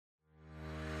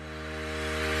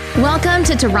Welcome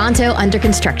to Toronto Under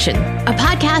Construction, a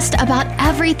podcast about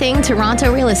everything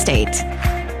Toronto real estate.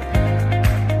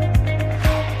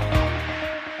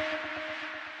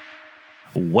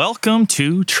 Welcome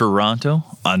to Toronto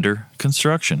Under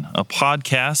Construction, a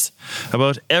podcast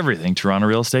about everything Toronto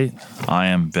real estate. I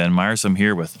am Ben Myers. I'm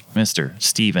here with Mr.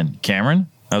 Stephen Cameron.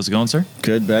 How's it going, sir?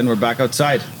 Good, Ben. We're back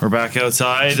outside. We're back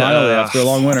outside. Finally, after a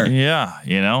long winter. Yeah,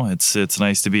 it's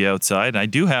nice to be outside. I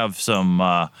do have some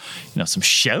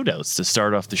shout outs to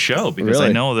start off the show because Really?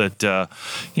 I know that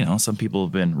some people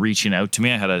have been reaching out to me.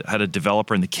 I had a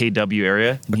developer in the KW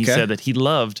area, and he said that he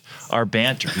loved our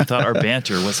banter. He thought our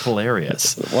banter was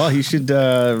hilarious. Well, he should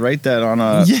write that on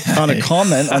a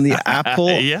comment on the Apple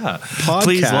podcast.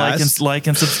 Please like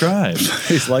and subscribe.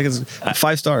 Please like us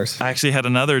 5 stars. I actually had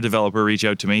another developer reach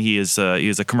out to me. He is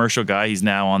a commercial guy. He's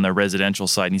now on the residential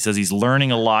side, and he says he's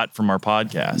learning a lot from our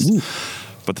podcast. Ooh.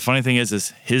 But the funny thing is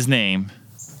his name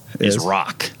is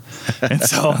Rock. And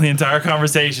so the entire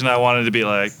conversation, I wanted to be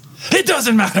like, it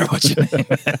doesn't matter what your name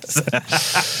is.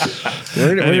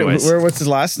 What's his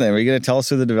last name? Are you going to tell us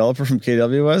who the developer from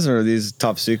KW was, or are these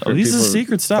top secret? These are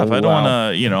secret stuff. I don't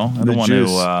want to,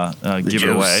 give it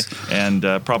away, and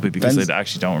probably because I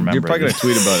actually don't remember. You're probably going to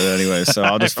tweet about it anyway, so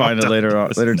I'll just find it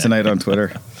later tonight on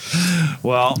Twitter.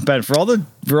 Well, Ben, for all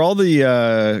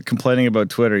the complaining about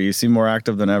Twitter, you seem more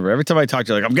active than ever. Every time I talk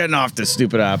to you, like, I'm getting off this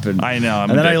stupid app, and I know.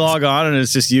 Then I log on, and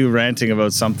it's just you ranting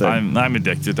about something. I'm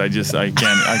addicted. I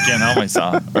can't help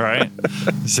myself. All right.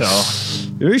 So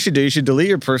what you should delete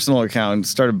your personal account and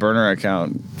start a burner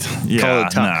account. Yeah.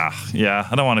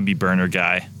 I don't want to be burner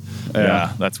guy.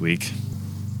 Yeah, that's weak.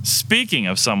 Speaking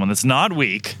of someone that's not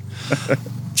weak,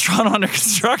 Toronto Under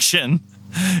Construction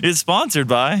is sponsored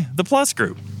by the Plus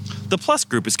Group. The Plus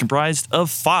Group is comprised of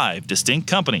 5 distinct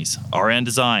companies: RN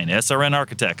Design, SRN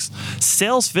Architects,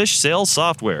 Salesfish Sales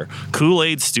Software,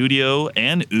 Kool-Aid Studio,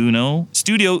 and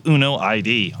Studio Uno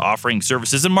ID, offering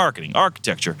services in marketing,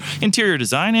 architecture, interior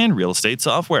design, and real estate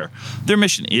software. Their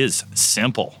mission is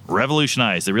simple: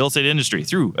 revolutionize the real estate industry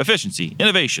through efficiency,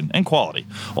 innovation, and quality,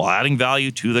 while adding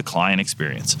value to the client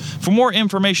experience. For more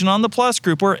information on the Plus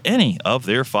Group or any of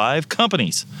their 5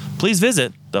 companies, please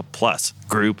visit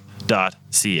theplusgroup.ca.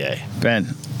 Ben,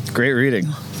 great reading.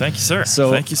 Thank you, sir.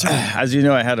 Thank you, sir. As you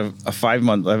know, I had a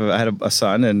 5-month. I had a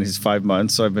son, and he's 5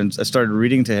 months. So I started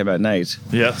reading to him at night.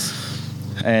 Yes.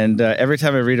 And every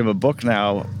time I read him a book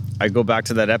now, I go back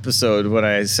to that episode when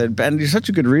I said, Ben, you're such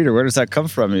a good reader. Where does that come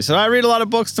from? He said, I read a lot of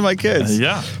books to my kids.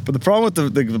 Yeah. But the problem with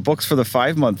the books for the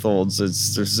 5-month-olds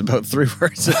is there's about 3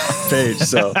 words on a page.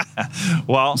 So,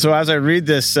 so as I read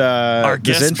this, our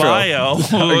this guest intro, bio,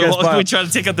 we try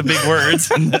to take out the big words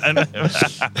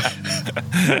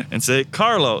and say,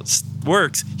 Carlos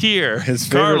works here. His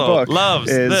favorite Carlo book loves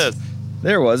this.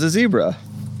 There Was a Zebra.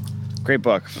 Great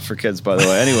book for kids, by the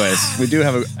way. Anyways, we do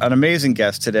have an amazing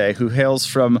guest today who hails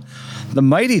from the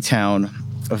mighty town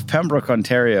of Pembroke,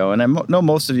 Ontario. And I know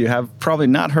most of you have probably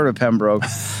not heard of Pembroke,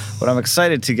 but I'm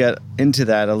excited to get into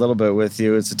that a little bit with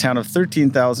you. It's a town of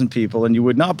 13,000 people, and you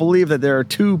would not believe that there are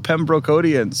 2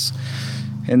 Pembrokeodians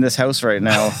in this house right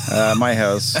now, my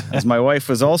house, as my wife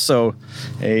was also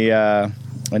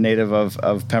a native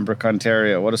of Pembroke,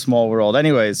 Ontario. What a small world.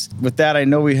 Anyways, with that, I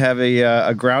know we have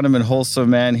a grounded and wholesome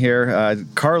man here.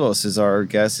 Carlos is our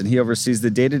guest, and he oversees the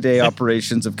day-to-day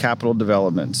operations of capital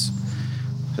developments.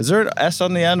 Is there an S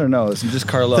on the end or no? Is it just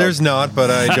Carlos? There's not,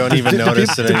 but I don't even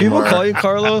notice it anymore. Do people call you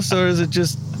Carlos, or is it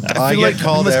just... I get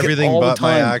called everything but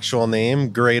my actual name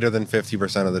greater than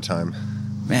 50% of the time.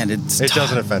 Man, it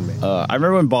doesn't offend me. I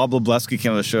remember when Bob Lebleski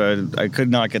came on the show, I could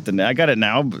not get the name. I got it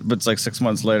now, but it's like 6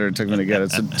 months later it took me to get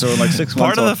it. So in like 6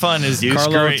 months. Part of the fun is you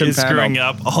screwing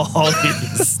up all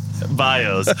these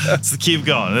bios. So keep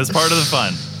going. That's part of the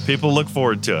fun. People look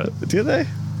forward to it. Do they?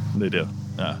 They do.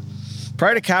 Yeah.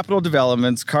 Prior to Capital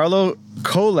Developments, Carlo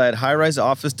co-led high-rise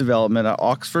office development at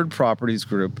Oxford Properties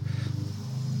Group,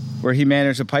 where he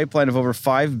managed a pipeline of over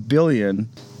 $5 billion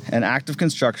and active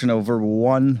construction over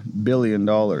 $1 billion.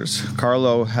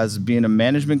 Carlo has been a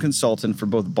management consultant for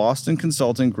both Boston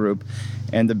Consulting Group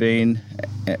and the Bain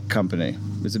Company.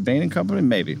 Is it Bain & Company?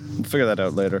 Maybe. We'll figure that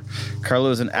out later.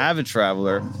 Carlo is an avid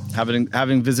traveler,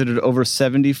 having visited over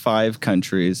 75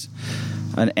 countries,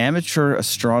 an amateur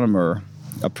astronomer,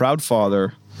 a proud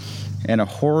father, and a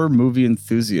horror movie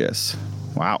enthusiast.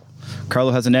 Wow.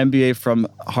 Carlo has an MBA from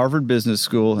Harvard Business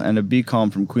School and a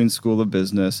BCom from Queen's School of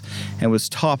Business, and was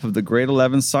top of the grade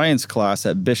 11 science class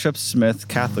at Bishop Smith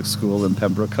Catholic School in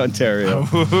Pembroke, Ontario.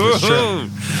 It's true.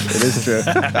 It is true.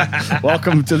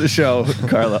 Welcome to the show,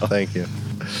 Carlo. Thank you.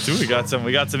 So we got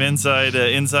some inside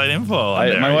info. On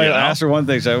there, my wife asked her one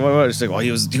thing. She's like, "Well,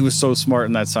 he was so smart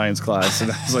in that science class,"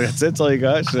 and I was like, "That's all you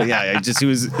got?" She's like, "Yeah, he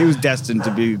was destined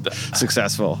to be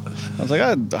successful." I was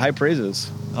like, high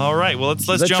praises." All right, well let's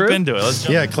jump true? into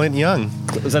it. Clint Young.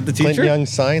 Was that the teacher? Clint Young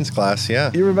science class.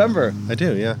 Yeah, You remember? I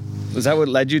do. Yeah. Was that what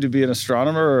led you to be an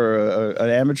astronomer or an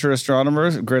amateur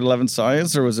astronomer, grade 11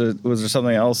 science, or was there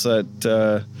something else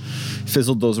that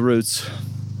fizzled those roots?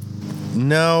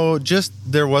 No, just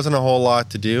there wasn't a whole lot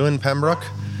to do in Pembroke.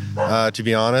 To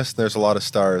be honest, there's a lot of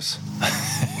stars.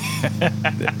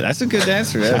 That's a good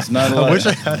answer. That's not a lot. I wish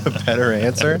I had a better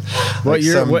answer.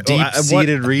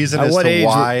 Deep-seated reason as what to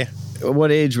why. What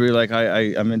age were you like,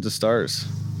 I'm into stars?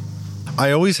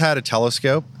 I always had a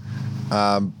telescope.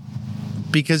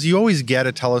 Because you always get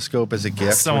a telescope as a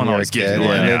gift. Someone when you're always a kid, gives you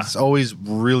one, and yeah. it's always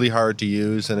really hard to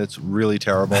use, and it's really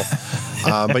terrible.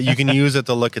 But you can use it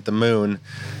to look at the moon.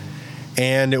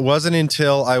 And it wasn't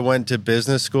until I went to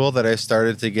business school that I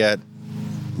started to get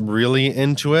really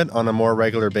into it on a more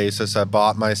regular basis. I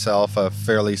bought myself a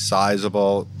fairly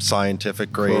sizable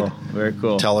scientific grade Very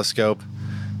cool. telescope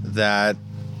that,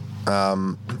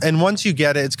 and once you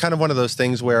get it, it's kind of one of those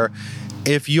things where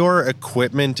if your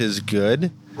equipment is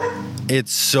good,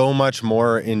 it's so much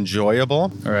more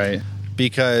enjoyable. All right.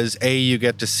 Because A, you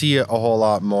get to see it a whole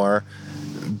lot more.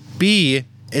 B,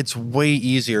 it's way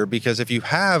easier because if you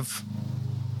have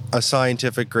a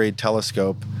scientific grade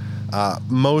telescope,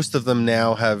 most of them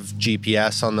now have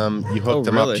GPS on them. You hook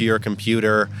them up to your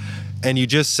computer and you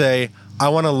just say, I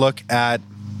want to look at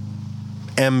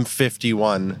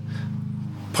M51.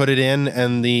 Put it in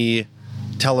and the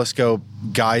telescope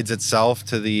guides itself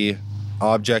to the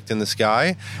object in the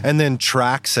sky and then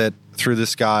tracks it through the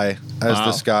sky as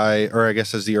the sky, or I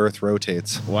guess as the Earth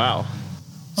rotates. Wow.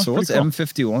 So what's cool.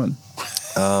 M51?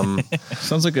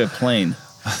 Sounds like a plane.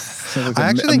 Sounds like I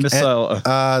actually think missile.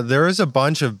 There is a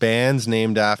bunch of bands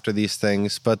named after these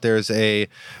things, but there's a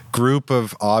group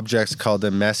of objects called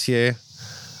the Messier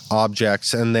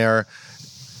objects, and they're,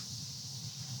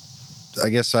 I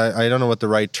guess I don't know what the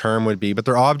right term would be, but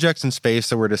they're objects in space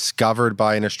that were discovered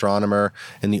by an astronomer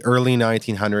in the early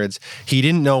 1900s. He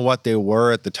didn't know what they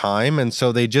were at the time, and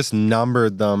so they just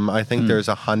numbered them. I think there's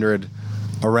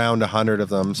around 100 of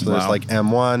them. So there's like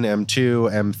M1,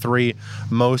 M2, M3.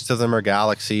 Most of them are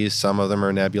galaxies. Some of them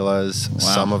are nebulas. Wow.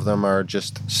 Some of them are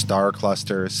just star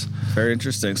clusters. Very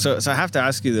interesting. So I have to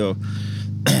ask you though,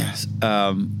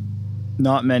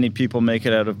 not many people make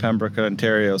it out of Pembroke,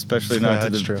 Ontario, especially not to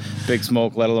the big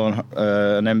smoke, let alone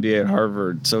an MBA at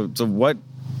Harvard. So what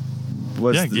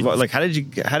was how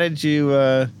did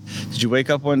you wake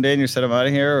up one day and you said I'm out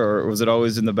of here, or was it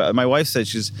always in the back? My wife said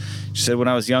she said when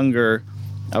I was younger,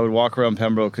 I would walk around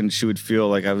Pembroke and she would feel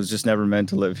like I was just never meant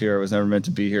to live here. I was never meant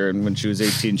to be here. And when she was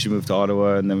 18, she moved to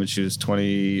Ottawa, and then when she was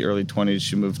early 20s,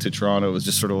 she moved to Toronto. It was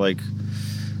just sort of like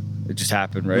it just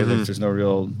happened, right? Like there's no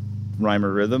real rhyme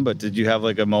or rhythm. But did you have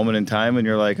like a moment in time when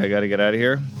you're like, I got to get out of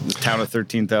here? This town of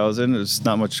 13,000, there's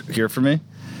not much here for me.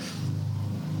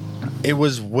 It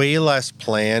was way less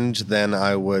planned than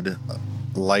I would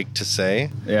like to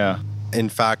say. Yeah. In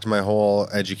fact, my whole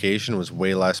education was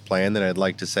way less planned than I'd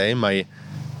like to say. My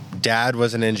dad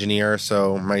was an engineer,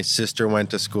 so my sister went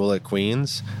to school at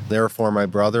Queen's. Therefore, my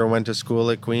brother went to school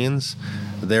at Queen's.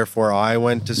 Therefore, I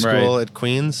went to school at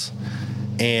Queen's.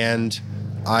 And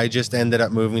I just ended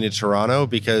up moving to Toronto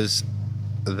because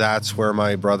that's where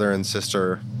my brother and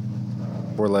sister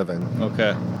were living.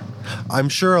 Okay. I'm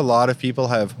sure a lot of people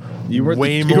have you were the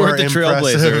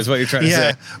trailblazer is what you're trying to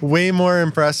say. Way more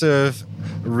impressive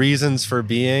reasons for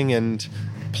being and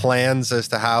plans as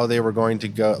to how they were going to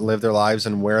go live their lives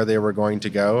and where they were going to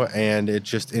go, and it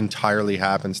just entirely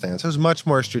happenstance. It was much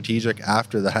more strategic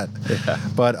after that. Yeah.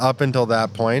 But up until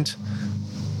that point,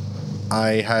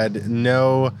 I had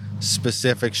no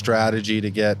specific strategy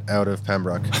to get out of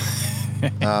Pembroke.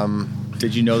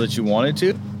 Did you know that you wanted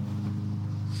to?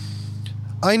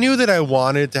 I knew that I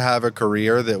wanted to have a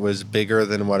career that was bigger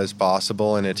than what is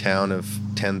possible in a town of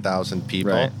 10,000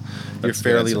 people. Right. You're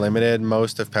fairly limited.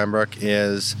 Most of Pembroke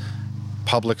is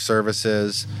public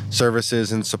services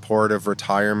in support of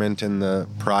retirement in the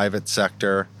private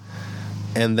sector,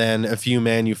 and then a few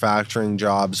manufacturing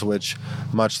jobs, which,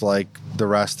 much like the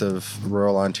rest of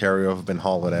rural Ontario, have been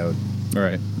hollowed out.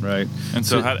 Right. And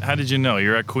so how did you know?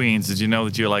 You're at Queen's. Did you know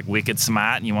that you're like wicked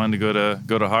smart and you wanted to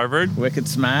go to Harvard? Wicked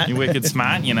smart? You wicked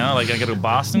smart, like I go to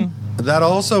Boston? That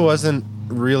also wasn't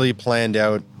really planned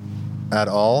out at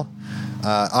all.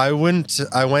 I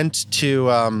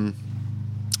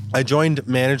joined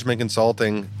management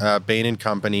consulting, Bain &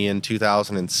 Company in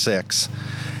 2006.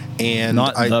 And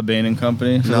Not the Bain &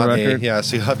 Company, for the record. Yeah,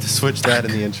 so you'll have to switch that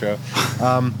in the intro.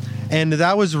 And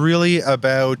that was really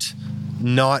about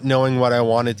not knowing what I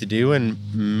wanted to do and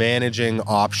managing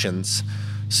options.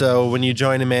 So when you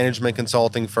join a management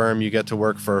consulting firm, you get to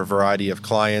work for a variety of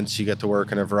clients. You get to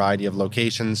work in a variety of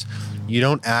locations. You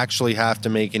don't actually have to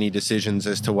make any decisions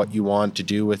as to what you want to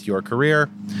do with your career.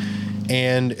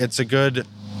 And it's a good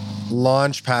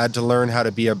launch pad to learn how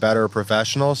to be a better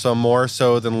professional. So more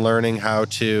so than learning how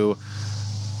to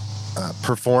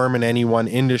perform in any one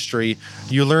industry,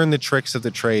 you learn the tricks of the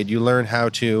trade. You learn how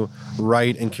to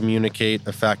write and communicate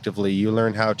effectively. You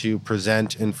learn how to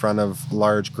present in front of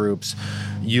large groups.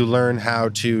 You learn how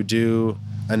to do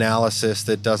analysis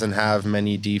that doesn't have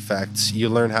many defects. You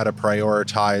learn how to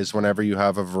prioritize whenever you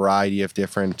have a variety of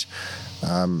different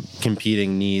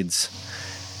competing needs.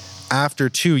 After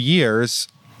 2 years,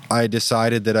 I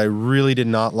decided that I really did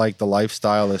not like the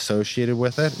lifestyle associated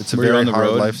with it. It's a very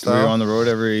hard lifestyle. Were you on the road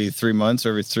every 3 months,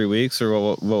 every 3 weeks,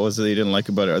 or what was it that you didn't like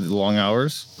about it? Are the long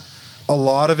hours? A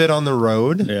lot of it on the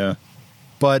road. Yeah.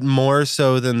 But more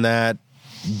so than that,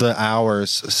 the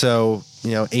hours. So,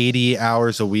 80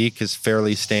 hours a week is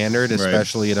fairly standard,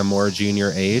 especially at a more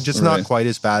junior age. It's not quite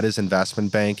as bad as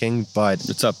investment banking, but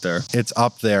it's up there. It's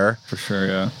up there. For sure,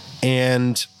 yeah.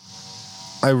 And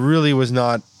I really was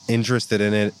not interested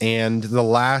in it. And the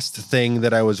last thing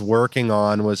that I was working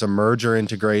on was a merger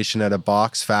integration at a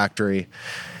box factory.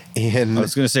 And I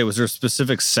was going to say, was there a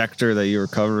specific sector that you were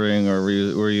covering, or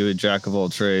were you a jack of all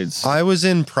trades? I was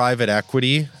in private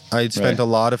equity. I spent a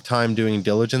lot of time doing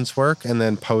diligence work and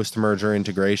then post-merger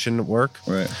integration work.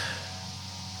 Right.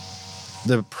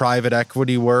 The private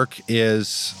equity work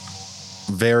is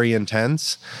very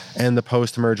intense, and the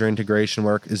post-merger integration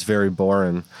work is very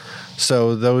boring.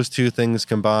 So those two things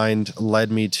combined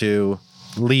led me to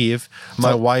leave.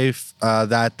 My wife,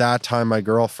 at that time, my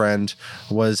girlfriend,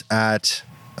 was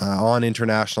on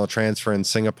international transfer in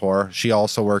Singapore. She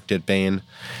also worked at Bain.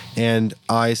 And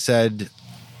I said,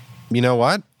 you know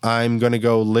what? I'm going to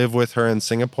go live with her in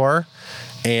Singapore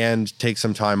and take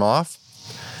some time off.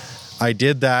 I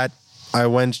did that. I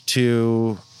went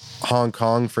to Hong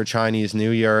Kong for Chinese New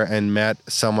Year and met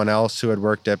someone else who had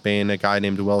worked at Bain, a guy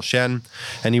named Will Shen,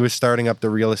 and he was starting up the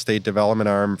real estate development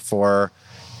arm for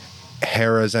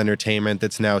Harrah's Entertainment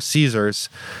that's now Caesars.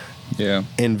 Yeah.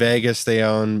 In Vegas, they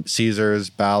own Caesars,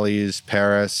 Bally's,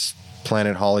 Paris,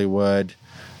 Planet Hollywood,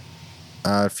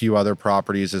 a few other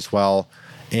properties as well.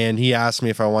 And he asked me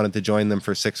if I wanted to join them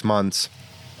for 6 months.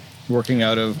 Working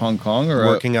out of Hong Kong?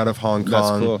 Working out of Hong Kong. That's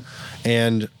cool.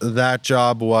 And that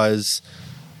job was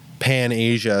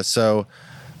Pan-Asia. So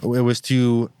it was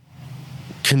to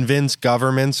convince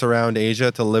governments around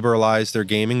Asia to liberalize their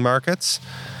gaming markets,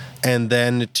 and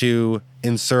then to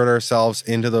insert ourselves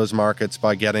into those markets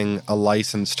by getting a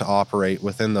license to operate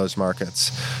within those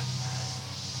markets.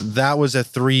 That was a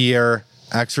 3-year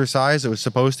exercise. It was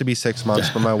supposed to be 6 months,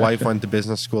 but my wife went to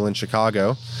business school in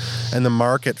Chicago, and the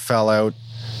market fell out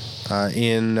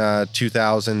in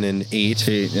 2008.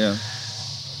 Yeah.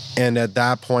 And at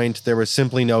that point, there was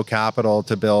simply no capital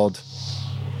to build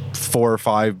 $4 or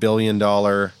 $5 billion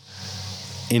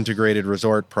integrated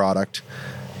resort product.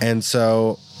 And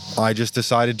so I just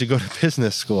decided to go to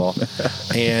business school.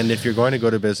 And if you're going to go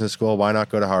to business school, why not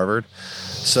go to Harvard?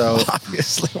 So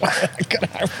obviously, why not go to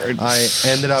Harvard? I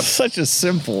ended up such a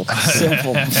simple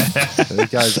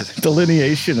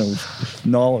delineation of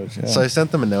knowledge. Yeah. So I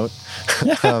sent them a note.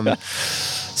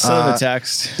 Send them a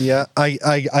text. Yeah,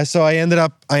 so I ended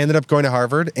up going to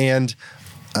Harvard, and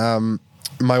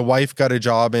my wife got a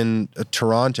job in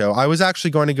Toronto. I was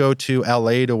actually going to go to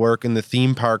LA to work in the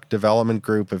theme park development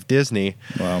group of Disney.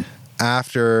 Wow.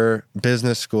 After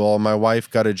business school, my wife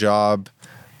got a job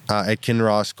at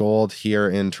Kinross Gold here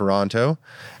in Toronto.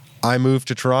 I moved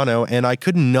to Toronto, and I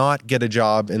could not get a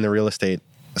job in the real estate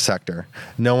sector.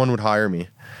 No one would hire me.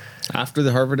 After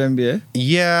the Harvard MBA?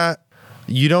 Yeah.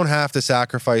 You don't have to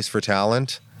sacrifice for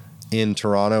talent in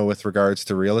Toronto with regards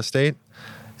to real estate.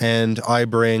 And I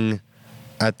bring,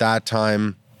 at that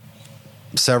time,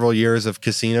 several years of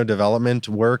casino development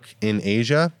work in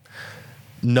Asia.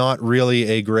 Not really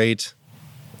a great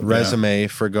resume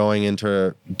for going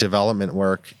into development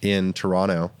work in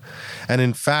Toronto. And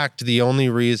in fact, the only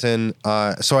reason,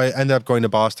 so I ended up going to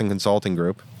Boston Consulting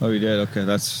Group. Oh, you did? Okay,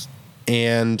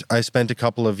 and I spent a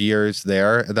couple of years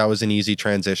there. That was an easy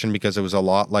transition because it was a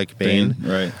lot like Bain.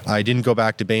 Right. I didn't go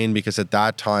back to Bain because at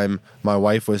that time my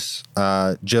wife was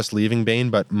just leaving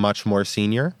Bain, but much more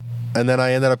senior. And then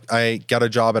I got a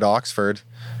job at Oxford,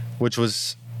 which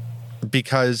was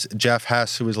because Jeff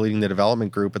Hess, who was leading the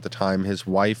development group at the time, his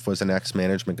wife was an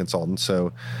ex-management consultant.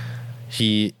 So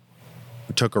he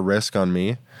took a risk on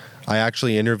me. I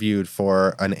actually interviewed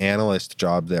for an analyst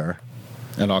job there.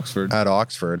 At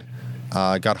Oxford.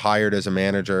 Got hired as a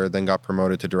manager, then got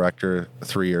promoted to director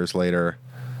 3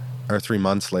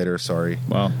 months later, sorry.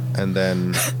 Wow. And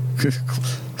then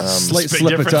slight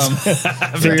slip of tongue.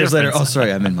 3 years later, oh,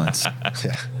 sorry, I'm in months.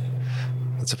 Yeah.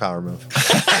 That's a power move.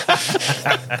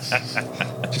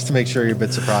 Just to make sure you're a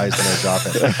bit surprised when I drop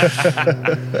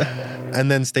it. And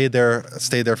then stayed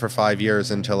there for 5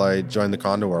 years until I joined the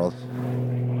condo world.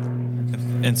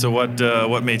 And so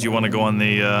what made you want to go on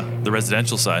the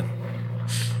residential side?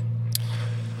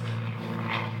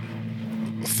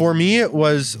 For me, it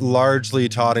was largely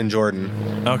Todd and Jordan.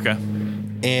 Okay.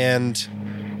 And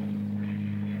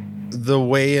the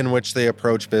way in which they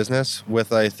approach business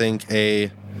with, I think,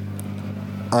 a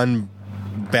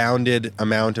unbounded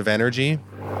amount of energy,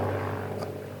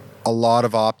 a lot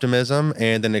of optimism,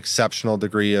 and an exceptional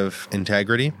degree of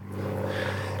integrity,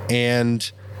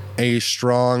 and a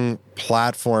strong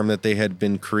platform that they had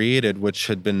been created, which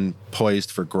had been poised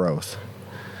for growth.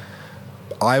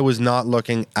 I was not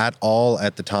looking at all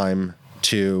at the time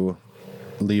to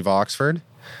leave Oxford,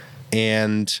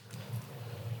 and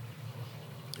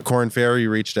Korn Ferry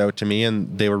reached out to me,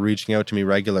 and they were reaching out to me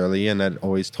regularly, and I'd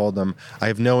always told them, I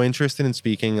have no interest in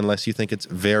speaking unless you think it's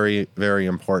very, very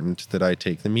important that I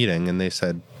take the meeting. And they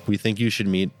said, we think you should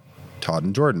meet Todd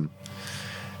and Jordan.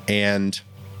 And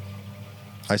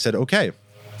I said, okay.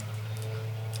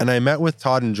 And I met with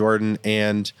Todd and Jordan,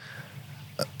 and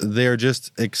they're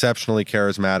just exceptionally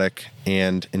charismatic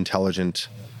and intelligent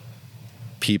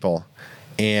people.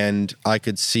 And I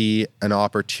could see an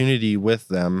opportunity with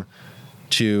them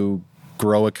to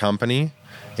grow a company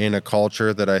in a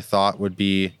culture that I thought would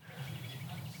be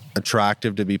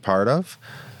attractive to be part of.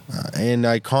 And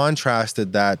I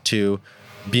contrasted that to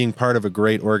being part of a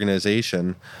great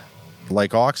organization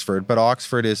like Oxford, but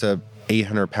Oxford is a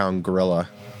 800-pound gorilla,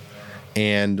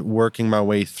 and working my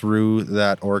way through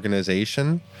that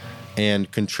organization and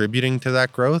contributing to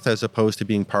that growth as opposed to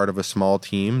being part of a small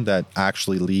team that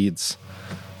actually leads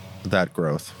that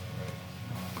growth.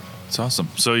 It's awesome.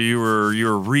 So you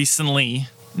were recently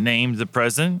named the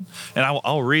president, and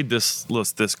I'll read this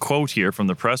quote here from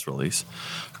the press release.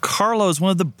 Carlo is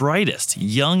one of the brightest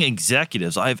young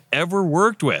executives I've ever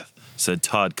worked with, said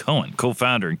Todd Cohen,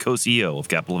 co-founder and co-CEO of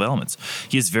Capital Developments.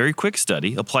 He is very quick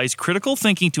study, applies critical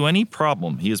thinking to any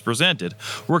problem he is presented,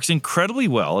 works incredibly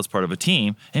well as part of a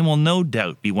team, and will no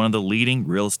doubt be one of the leading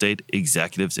real estate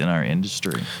executives in our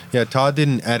industry. Yeah, Todd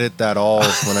didn't edit that all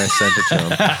when I sent it to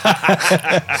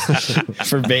him.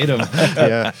 Verbatim.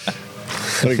 Yeah.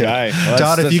 What a guy. Well,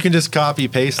 Todd, if you can just copy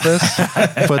paste this,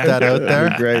 put that out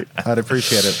there, great. I'd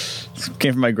appreciate it.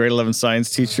 Came from my grade 11 science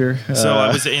teacher. So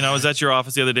I was at your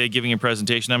office the other day giving a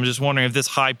presentation. I'm just wondering if this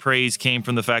high praise came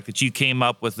from the fact that you came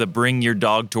up with the Bring Your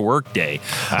Dog to Work Day.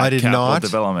 I did Capital not.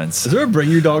 Developments. Is there a Bring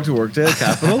Your Dog to Work Day at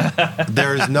Capital?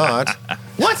 There's not.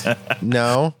 What?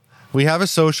 No. We have a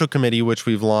social committee which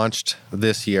we've launched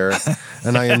this year,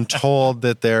 and I am told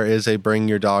that there is a Bring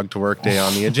Your Dog to Work Day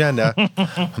on the agenda.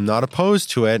 I'm not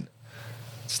opposed to it.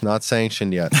 It's not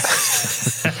sanctioned yet.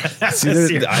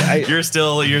 You're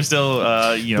still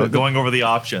going over the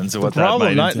options of what the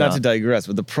problem, that might not to digress,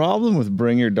 but the problem with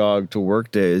Bring Your Dog to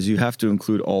Work Day is you have to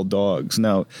include all dogs.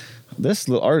 Now,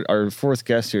 our fourth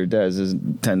guest here, Des, is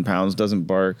 10 pounds, doesn't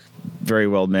bark, very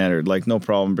well mannered. Like, no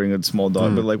problem bringing a small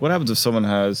dog. But like, what happens if someone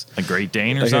has a Great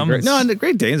Dane or like something? And the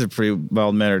Great Danes are pretty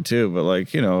well mannered too. But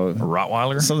like, a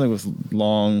Rottweiler, something with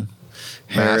long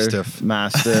hair,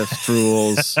 Mastiff,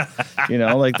 drools.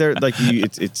 They're like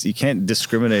you can't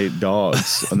discriminate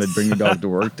dogs on the Bring Your Dog to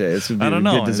Work Day. It's gonna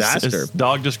be a disaster. Is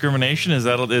dog discrimination? Is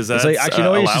that it's like, actually,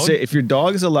 what you should say? If your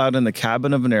dog is allowed in the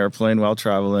cabin of an airplane while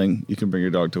traveling, you can bring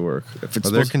your dog to work. Are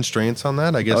there constraints on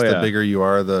that? I guess the bigger you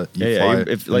are, fly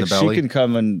if in the belly. She can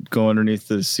come and go underneath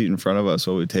the seat in front of us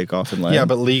while we take off and land. Yeah,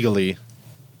 but legally.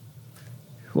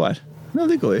 What? No,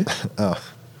 legally. Oh.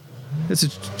 It's a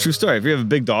true story. If you have a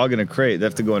big dog in a crate, they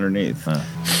have to go underneath.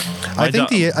 I think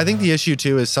the issue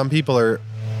too is some people are,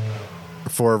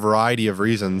 for a variety of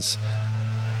reasons,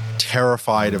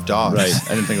 terrified of dogs. Right.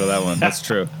 I didn't think about that one. That's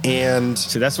true. And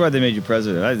see, that's why they made you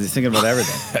president. I was thinking about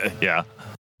everything. Yeah.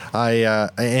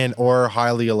 Or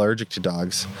highly allergic to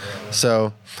dogs.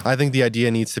 So I think the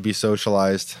idea needs to be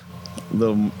socialized a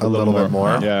little bit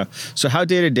more. Yeah. So how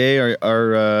day to day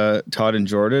are Todd and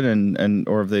Jordan, and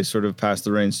or have they sort of passed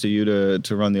the reins to you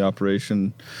to run the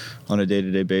operation on a day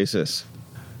to day basis?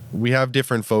 We have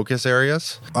different focus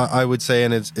areas. I would say,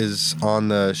 and it is on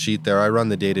the sheet there, I run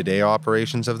the day to day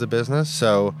operations of the business.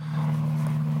 So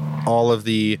all of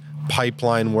the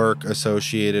pipeline work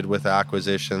associated with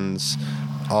acquisitions,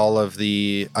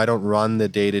 I don't run the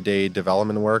day-to-day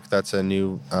development work. That's a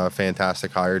new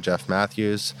fantastic hire, Jeff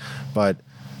Matthews, but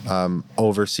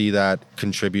oversee that,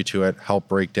 contribute to it, help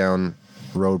break down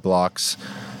roadblocks,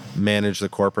 manage the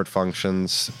corporate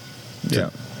functions,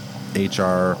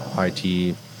 HR,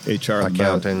 IT,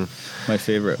 accounting. My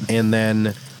favorite. And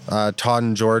then Todd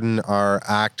and Jordan are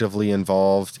actively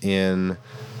involved in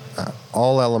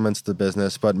all elements of the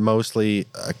business, but mostly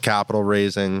capital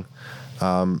raising,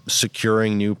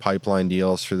 securing new pipeline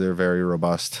deals through their very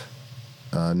robust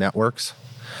networks,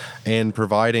 and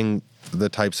providing the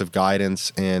types of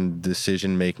guidance and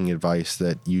decision-making advice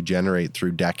that you generate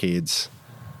through decades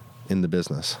in the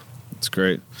business. It's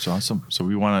great. It's awesome. So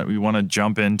we want to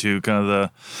jump into kind of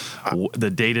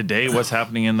the day-to-day, what's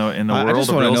happening in the world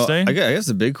of real estate. I guess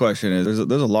the big question is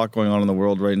there's a lot going on in the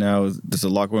world right now. There's a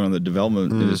lot going on in the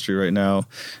development industry right now.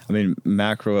 I mean,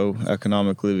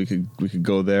 macroeconomically, we could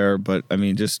go there, but I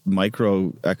mean, just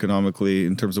microeconomically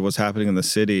in terms of what's happening in the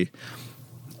city.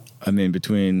 I mean,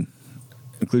 between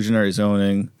inclusionary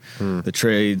zoning, the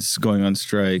trades going on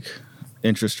strike,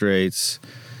 interest rates,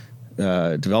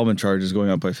 development charges going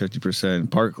up by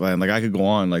 50%, parkland, like I could go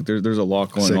on, like there's a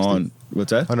lot going 60. on. What's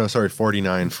that? Oh no, sorry,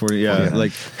 49. 40, yeah.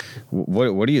 Like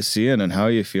what are you seeing and how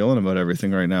are you feeling about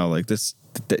everything right now? Like this,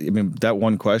 I mean, that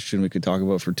one question we could talk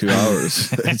about for 2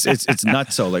 hours. it's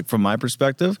nuts. So like from my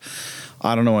perspective,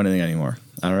 I don't know anything anymore.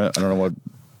 I don't know what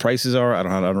prices are. I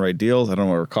don't know how to underwrite deals. I don't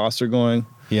know where costs are going.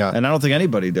 Yeah. And I don't think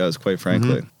anybody does, quite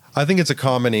frankly. I think it's a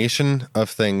combination of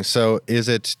things. So is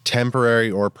it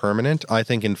temporary or permanent? I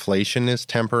think inflation is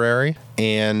temporary,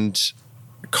 and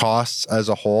costs as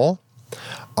a whole.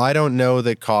 I don't know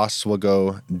that costs will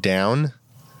go down.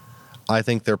 I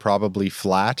think they're probably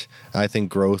flat. I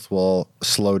think growth will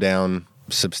slow down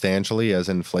substantially as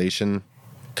inflation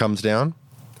comes down.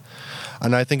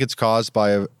 And I think it's caused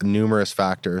by numerous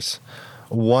factors.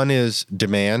 One is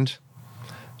demand.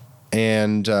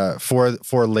 And for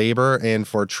labor and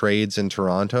for trades in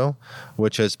Toronto,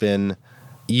 which has been,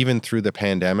 even through the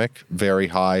pandemic, very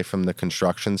high from the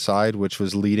construction side, which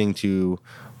was leading to,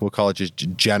 we'll call it just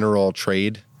general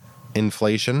trade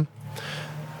inflation,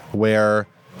 where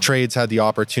trades had the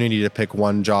opportunity to pick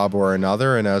one job or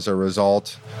another, and as a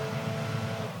result,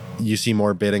 you see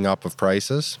more bidding up of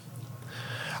prices.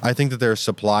 I think that there are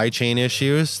supply chain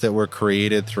issues that were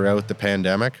created throughout the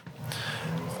pandemic.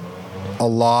 A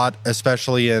lot,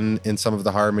 especially in some of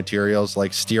the hard materials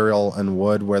like steel and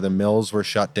wood, where the mills were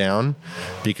shut down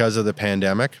because of the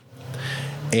pandemic.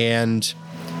 And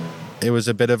it was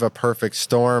a bit of a perfect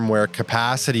storm where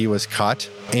capacity was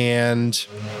cut and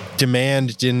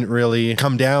demand didn't really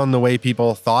come down the way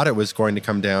people thought it was going to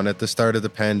come down at the start of the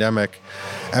pandemic.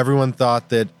 Everyone thought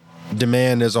that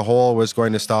demand as a whole was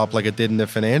going to stop like it did in the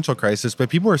financial crisis, but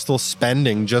people were still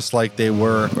spending just like they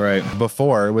were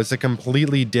before. It was a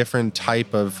completely different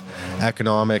type of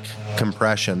economic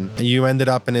compression. You ended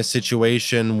up in a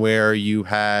situation where you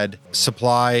had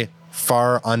supply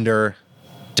far under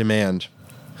demand.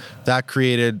 That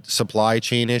created supply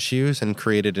chain issues and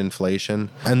created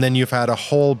inflation. And then you've had a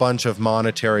whole bunch of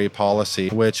monetary policy,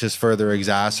 which has further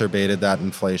exacerbated that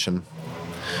inflation.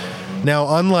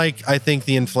 Now, unlike, I think,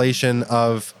 the inflation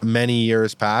of many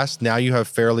years past, now you have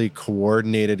fairly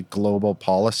coordinated global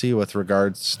policy with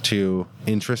regards to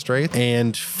interest rates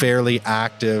and fairly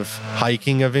active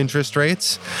hiking of interest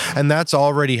rates. And that's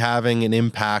already having an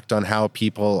impact on how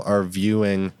people are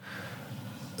viewing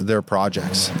their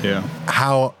projects. Yeah.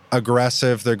 How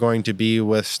aggressive they're going to be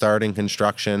with starting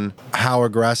construction, how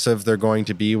aggressive they're going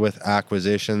to be with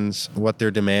acquisitions, what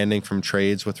they're demanding from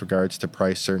trades with regards to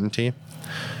price certainty.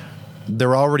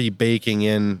 They're already baking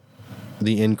in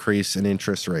the increase in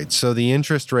interest rates. So the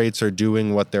interest rates are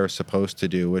doing what they're supposed to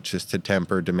do, which is to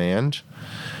temper demand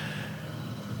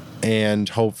and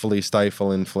hopefully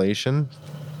stifle inflation.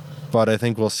 But I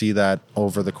think we'll see that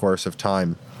over the course of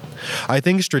time. I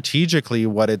think strategically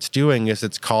what it's doing is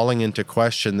it's calling into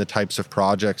question the types of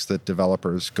projects that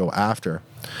developers go after.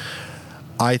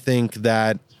 I think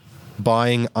that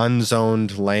buying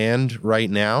unzoned land right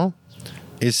now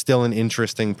is still an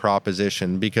interesting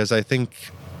proposition, because I think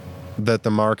that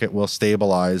the market will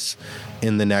stabilize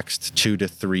in the next 2 to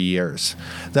 3 years.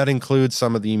 That includes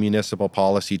some of the municipal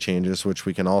policy changes, which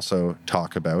we can also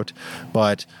talk about,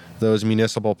 but those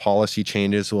municipal policy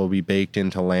changes will be baked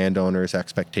into landowners'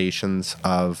 expectations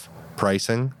of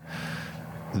pricing.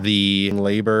 The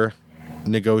labor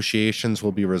negotiations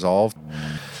will be resolved.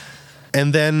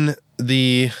 And then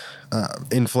the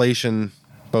inflation,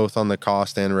 both on the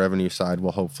cost and revenue side,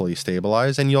 will hopefully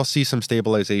stabilize, and you'll see some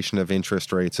stabilization of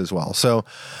interest rates as well. So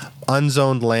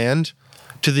unzoned land,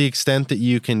 to the extent that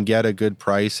you can get a good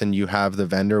price and you have the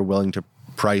vendor willing to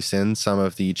price in some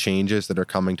of the changes that are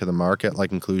coming to the market, like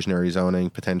inclusionary zoning,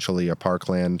 potentially a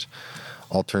parkland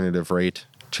alternative rate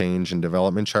change and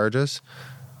development charges.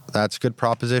 That's a good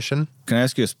proposition. Can I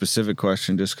ask you a specific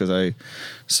question just because I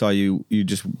saw you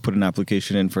just put an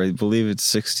application in for, I believe it's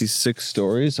 66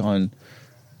 stories on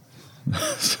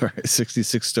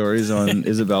 66 stories on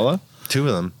Isabella? Two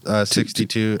of them,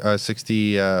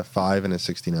 65 and a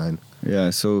 69.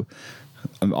 Yeah, so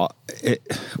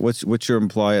what's your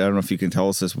implied, I don't know if you can tell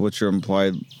us this, what's your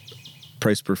implied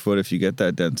price per foot if you get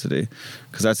that density?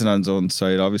 Because that's an unzoned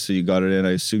site. Obviously, you got it in.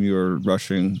 I assume you were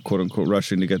rushing, quote unquote,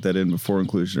 rushing to get that in before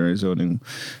inclusionary zoning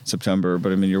September.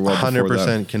 But I mean, you're well 100% before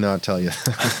that. Cannot tell you.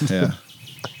 Yeah.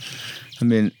 I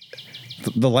mean,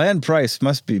 the land price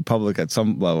must be public at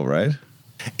some level, right?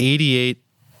 88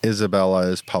 Isabella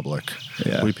is public.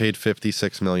 Yeah. We paid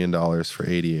 $56 million for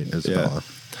 88 Isabella. Yeah.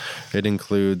 It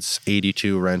includes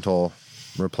 82 rental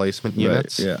replacement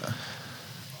units. Right. Yeah.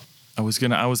 I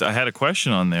had a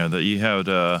question on there that you had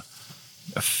a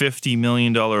 $50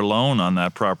 million loan on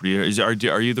that property.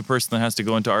 Are you the person that has to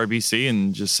go into RBC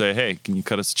and just say, hey, can you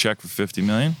cut us a check for $50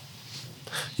 million?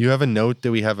 You have a note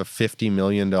that we have a $50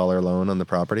 million loan on the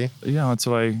property? Yeah, that's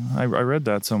what I read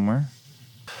that somewhere.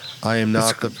 I am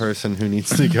not the person who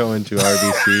needs to go into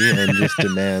RBC and just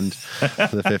demand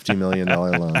the $50 million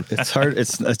loan. It's hard.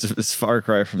 It's far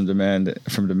cry from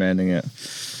demanding it.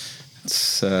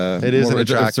 It is an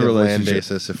attractive land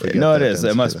basis if we get No, it is.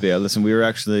 It must be. Listen, we were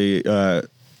actually, I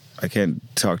can't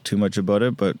talk too much about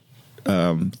it, but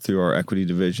through our equity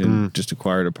division, just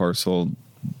acquired a parcel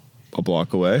a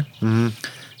block away. Mm-hmm.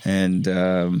 And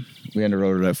we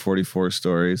underwrote it at 44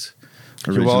 stories.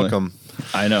 Originally. You're welcome.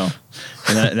 I know.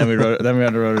 And then we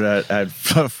underwrote it at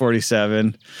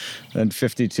 47, then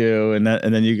 52, and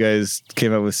then you guys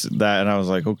came up with that, and I was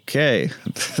like, okay,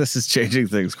 this is changing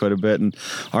things quite a bit. And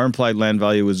our implied land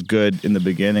value was good in the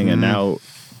beginning, and now,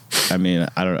 I mean,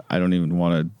 I don't even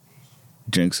want to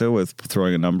jinx it with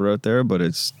throwing a number out there, but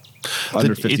it's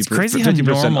under 50%. It's crazy how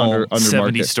normal under 70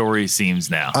 market. Stories seems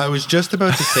now. I was just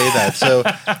about to say that. So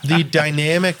the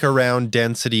dynamic around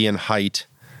density and height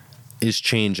is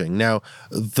changing. Now,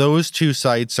 those two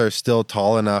sites are still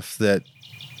tall enough that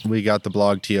we got the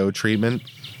blog TO treatment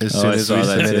as soon as we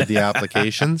submitted the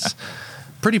applications.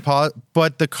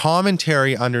 But the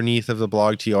commentary underneath of the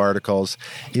blog TO articles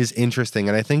is interesting,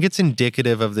 and I think it's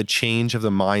indicative of the change of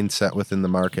the mindset within the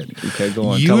market. Okay, go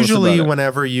on. Usually,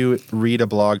 whenever you read a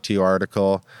blog TO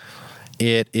article,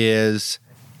 it is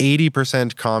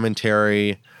 80%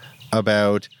 commentary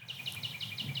about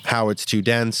how it's too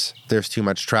dense, there's too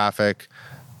much traffic,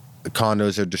 the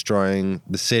condos are destroying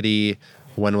the city,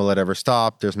 when will it ever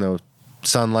stop, there's no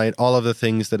sunlight, all of the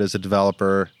things that as a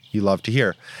developer you love to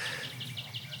hear.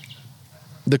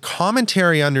 The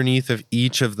commentary underneath of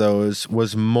each of those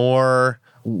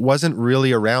wasn't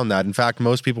really around that. In fact,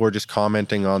 most people were just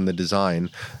commenting on the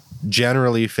design,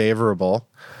 generally favorable,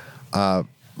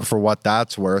 for what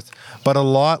that's worth, but a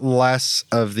lot less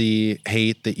of the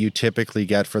hate that you typically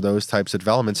get for those types of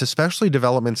developments, especially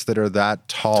developments that are that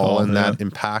tall and that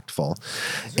impactful.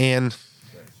 And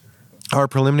our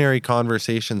preliminary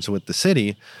conversations with the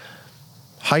city,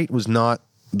 height was not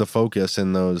the focus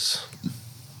in those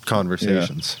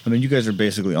conversations. Yeah. I mean, you guys are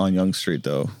basically on Yonge Street,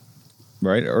 though,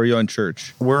 right? Or are you on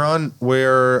Church?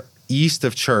 We're east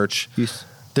of Church. East.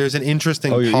 There's an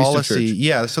interesting policy.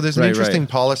 Yeah, so there's an interesting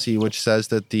policy which says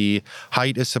that the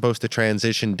height is supposed to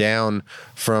transition down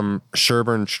from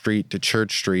Sherbourne Street to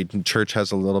Church Street, and Church has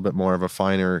a little bit more of a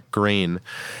finer grain.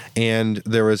 And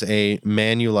there was a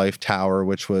Manulife tower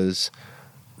which was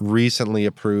recently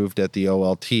approved at the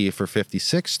OLT for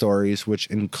 56 stories, which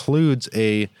includes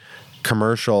a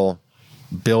commercial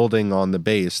building on the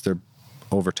base. They're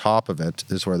over top of it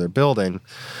is where they're building,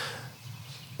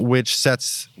 which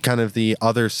sets kind of the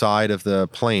other side of the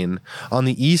plane. On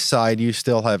the east side, you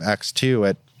still have X2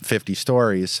 at 50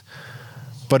 stories.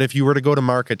 But if you were to go to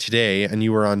market today and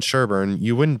you were on Sherbourne,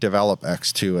 you wouldn't develop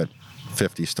X2 at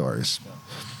 50 stories.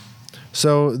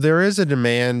 So there is a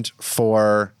demand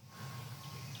for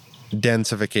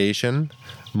densification,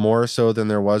 more so than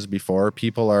there was before.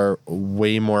 People are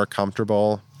way more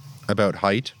comfortable about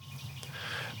height.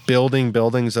 Building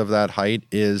buildings of that height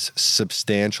is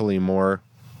substantially more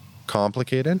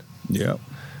complicated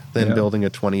than building a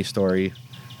 20-story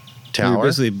tower. You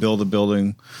basically build a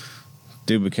building,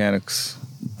 do mechanics,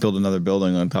 build another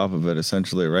building on top of it,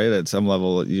 essentially, right? At some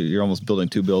level, you're almost building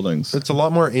two buildings. It's a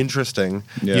lot more interesting.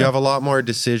 Yeah. You have a lot more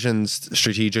decisions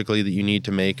strategically that you need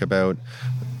to make about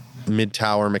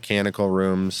mid-tower mechanical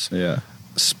rooms,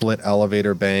 split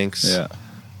elevator banks. Yeah.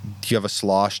 Do you have a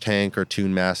slosh tank or two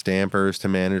mass dampers to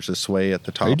manage the sway at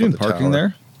the top of the tower? Are you doing parking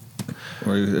there?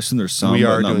 Or isn't there some? We but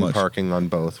are not doing much. parking on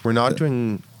both. We're not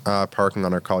doing parking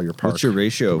on our Collier Park. What's your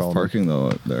ratio of development. parking though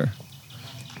out there?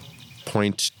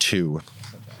 0.2.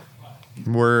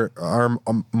 We're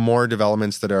more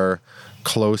developments that are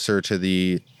closer to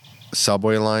the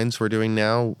subway lines we're doing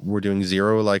now. We're doing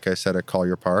 0, like I said, at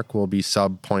Collier Park. We'll be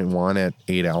sub 0.1 at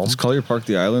 8 Elm. Is Collier Park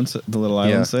the little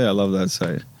island site? I love that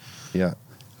site. Yeah,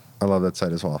 I love that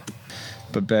site as well.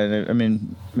 But Ben, I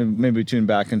mean, maybe tune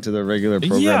back into the regular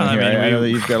program Yeah, here. I mean, I know that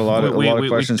you've got a lot of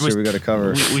questions here we got to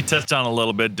cover. We touched on a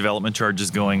little bit development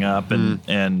charges going up,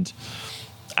 and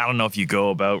I don't know if you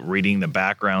go about reading the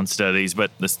background studies,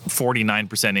 but this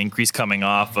 49% increase coming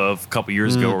off of a couple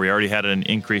years ago where we already had an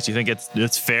increase. Do you think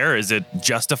it's fair? Is it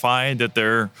justified that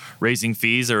they're raising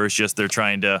fees, or it's just they're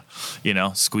trying to,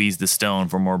 squeeze the stone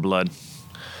for more blood?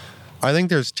 I think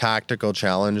there's tactical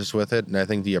challenges with it, and I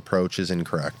think the approach is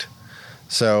incorrect.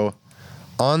 So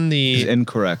on the... Is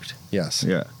incorrect. Yes.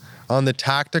 Yeah. On the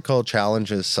tactical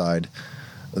challenges side,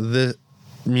 the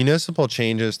municipal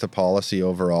changes to policy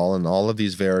overall and all of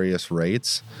these various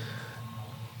rates,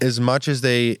 as much as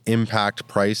they impact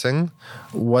pricing,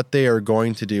 what they are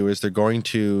going to do is they're going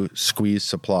to squeeze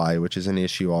supply, which is an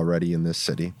issue already in this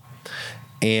city.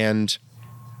 And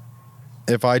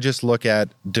if I just look at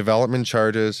development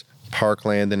charges,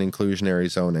 parkland, and inclusionary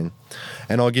zoning,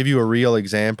 and I'll give you a real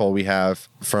example we have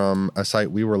from a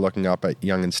site we were looking up at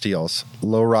Yonge and Steeles,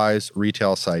 low-rise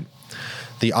retail site.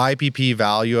 The IPP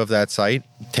value of that site,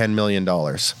 $10 million.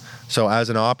 So as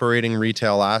an operating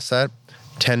retail asset,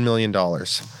 $10 million.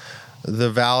 The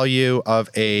value of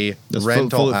a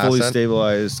rental asset... Fully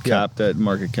stabilized, capped at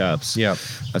market caps. Yeah.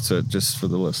 That's it, just for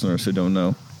the listeners who don't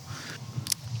know.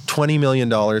 $20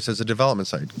 million as a development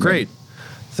site. Great.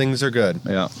 Things are good.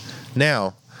 Yeah.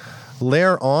 Now,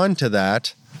 layer on to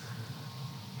that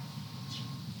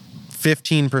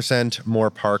 15% more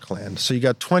parkland. So you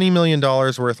got $20 million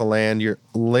worth of land. You're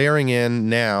layering in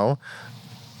now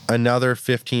another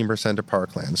 15% of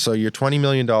parkland. So your $20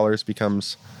 million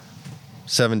becomes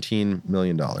 $17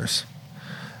 million.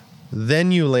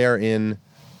 Then you layer in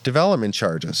development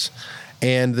charges.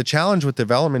 And the challenge with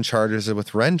development charges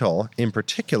with rental in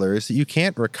particular is that you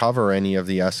can't recover any of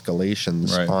the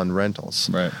escalations on rentals.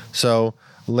 Right. So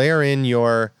layer in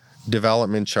your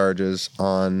development charges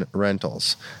on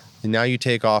rentals. And now you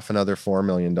take off another $4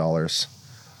 million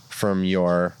from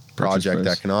your project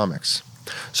economics.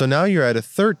 So now you're at a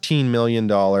 $13 million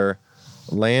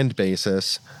land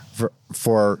basis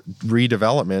for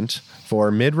redevelopment for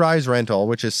mid-rise rental,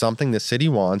 which is something the city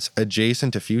wants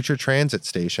adjacent to future transit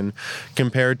station,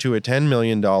 compared to a $10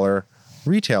 million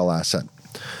retail asset.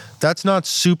 That's not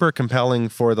super compelling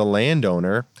for the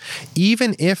landowner,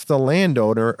 even if the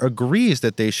landowner agrees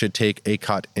that they should take a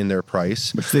cut in their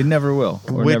price. Which they never will,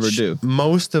 or never do.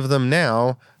 Most of them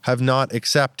now have not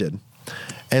accepted.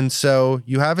 And so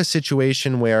you have a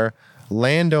situation where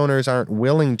landowners aren't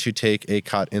willing to take a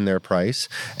cut in their price,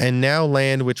 and now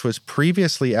land which was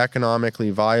previously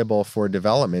economically viable for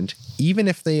development, even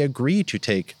if they agree to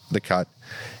take the cut,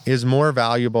 is more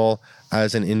valuable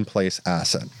as an in-place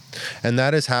asset. And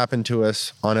that has happened to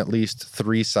us on at least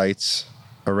 3 sites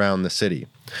around the city.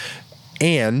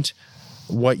 And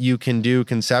what you can do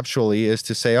conceptually is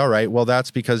to say, all right, well,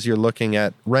 that's because you're looking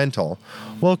at rental.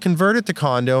 Well, convert it to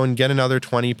condo and get another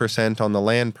 20% on the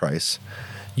land price.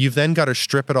 You've then got to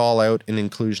strip it all out in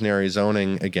inclusionary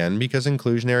zoning again, because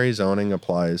inclusionary zoning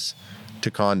applies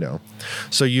to condo.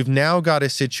 So you've now got a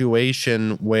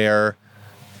situation where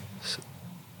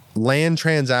land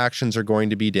transactions are going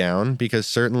to be down because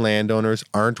certain landowners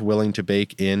aren't willing to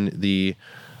bake in the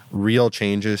real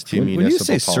changes to municipal when you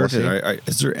say policy. Certain,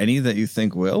 is there any that you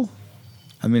think will?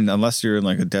 I mean, unless you're in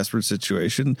like a desperate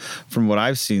situation, from what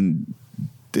I've seen,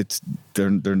 there's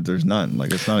none.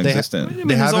 Like, it's non-existent.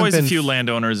 There's always a few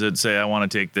landowners that say, I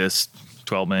want to take this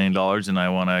 $12 million and I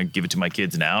want to give it to my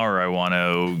kids now, or I want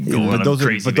to go on a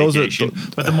crazy vacation.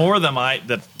 But the more of them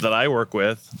that I work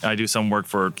with, I do some work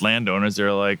for landowners.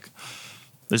 They're like,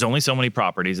 there's only so many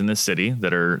properties in this city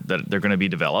that they're going to be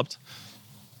developed.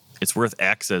 It's worth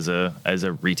X as a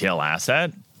retail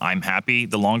asset. I'm happy.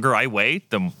 The longer I wait,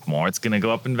 the more it's going to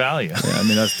go up in value. Yeah, I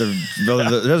mean, it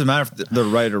doesn't matter if they're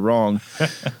right or wrong.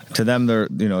 To them,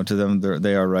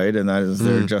 they are right, and that is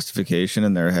their justification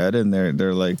in their head, and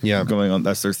they're like going on.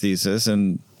 That's their thesis,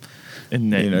 and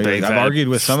I've argued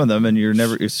with some of them, and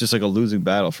it's just like a losing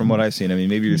battle from what I've seen. I mean,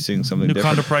 maybe you're seeing something different.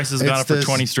 Condo prices gone up for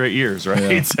 20 straight years, right?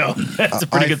 Yeah. So that's a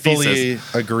pretty good thesis.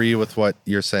 I fully agree with what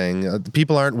you're saying.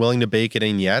 People aren't willing to bake it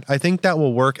in yet. I think that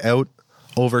will work out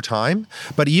over time.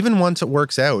 But even once it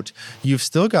works out, you've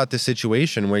still got the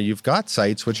situation where you've got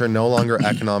sites which are no longer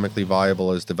economically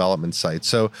viable as development sites.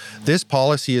 So this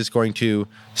policy is going to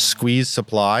squeeze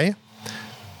supply.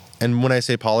 And when I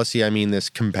say policy, I mean this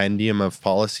compendium of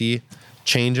policy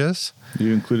changes. Do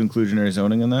you include inclusionary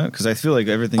zoning in that? Because I feel like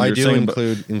everything you're saying... I do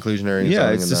include inclusionary zoning in that.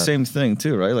 Yeah, it's the same thing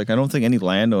too, right? Like, I don't think any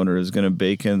landowner is going to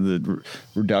bake in the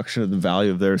reduction of the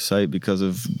value of their site because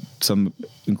of some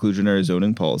inclusionary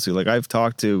zoning policy. Like, I've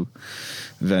talked to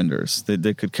vendors.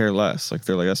 They could care less. Like,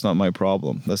 they're like, that's not my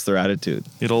problem. That's their attitude.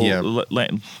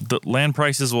 The land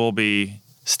prices will be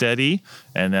steady,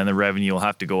 and then the revenue will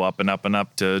have to go up and up and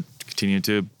up to continue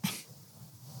to...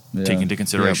 take into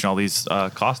consideration all these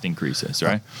cost increases,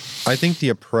 right? I think the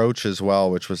approach as well,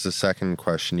 which was the second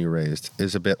question you raised,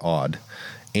 is a bit odd.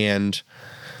 And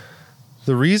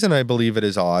the reason I believe it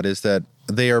is odd is that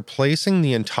they are placing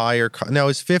the entire... Now,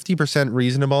 is 50%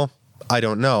 reasonable? I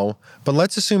don't know. But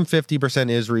let's assume 50%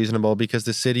 is reasonable because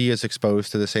the city is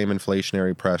exposed to the same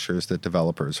inflationary pressures that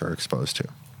developers are exposed to.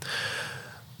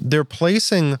 They're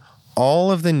placing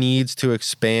all of the needs to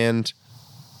expand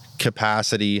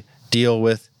capacity, deal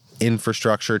with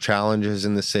infrastructure challenges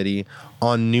in the city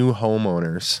on new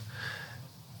homeowners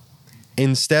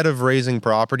instead of raising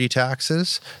property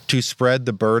taxes to spread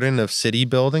the burden of city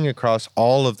building across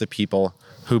all of the people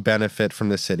who benefit from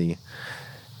the city.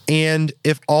 And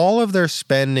if all of their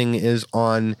spending is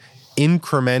on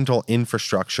incremental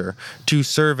infrastructure to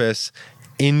service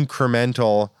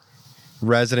incremental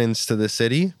residents to the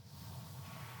city,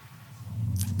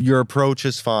 your approach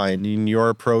is fine and your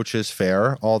approach is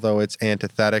fair, although it's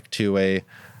antithetic to a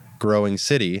growing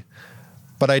city.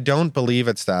 But I don't believe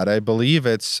it's that. I believe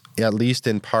it's, at least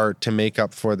in part, to make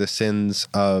up for the sins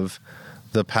of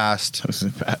the past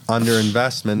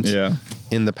underinvestment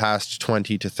in the past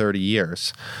 20 to 30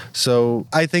 years. So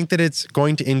I think that it's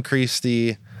going to increase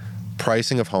the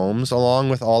pricing of homes along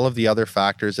with all of the other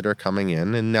factors that are coming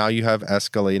in. And now you have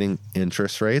escalating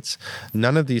interest rates.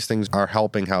 None of these things are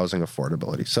helping housing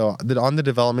affordability. So on the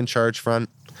development charge front,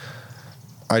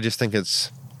 I just think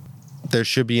there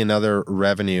should be another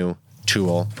revenue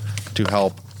tool to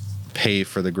help pay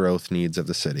for the growth needs of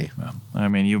the city. I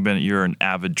mean, you're an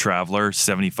avid traveler,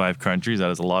 75 countries. That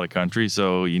is a lot of countries.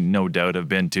 So you no doubt have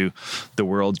been to the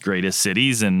world's greatest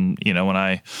cities. And, when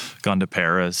I gone to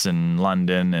Paris and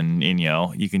London and,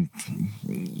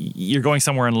 you're going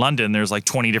somewhere in London, there's like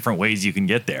 20 different ways you can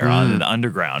get there on the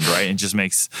underground, right? It just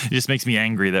makes me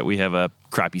angry that we have a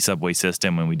crappy subway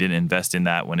system when we didn't invest in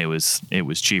that when it was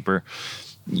cheaper.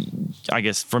 I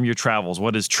guess from your travels,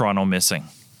 what is Toronto missing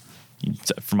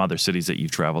from other cities that you've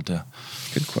traveled to?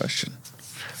 Good question.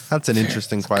 That's an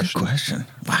interesting question. Good question.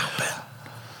 Wow.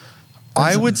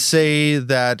 I would say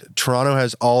that Toronto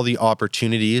has all the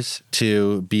opportunities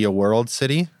to be a world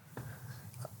city.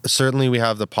 Certainly we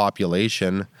have the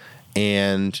population,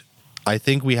 and I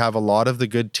think we have a lot of the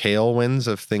good tailwinds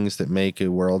of things that make a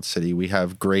world city. We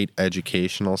have great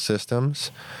educational systems.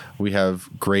 We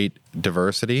have great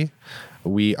diversity.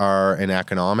 We are an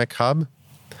economic hub.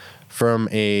 From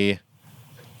a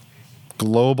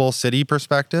global city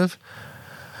perspective,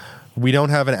 we don't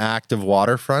have an active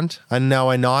waterfront. And now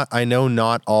I know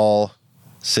not all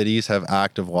cities have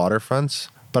active waterfronts,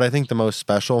 but I think the most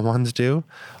special ones do.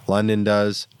 London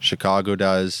does, Chicago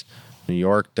does, New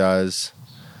York does,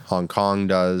 Hong Kong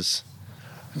does.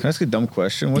 Can I ask a dumb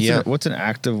question? What's an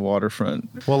active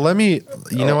waterfront? Well, you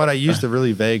know what? I used a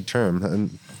really vague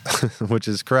term, which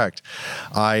is correct.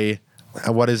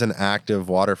 What is an active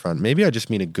waterfront? Maybe I just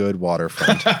mean a good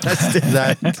waterfront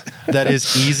that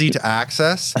is easy to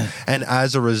access and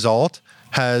as a result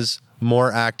has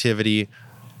more activity,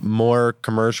 more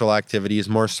commercial activities,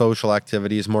 more social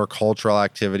activities, more cultural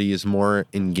activities, more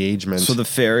engagement. So the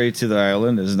ferry to the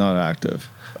island is not active.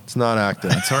 It's not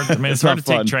active. It's hard. I mean, it's hard to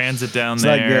take transit down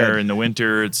there in the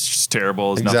winter. It's just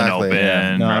terrible. There's nothing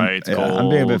open, right? It's cold. I'm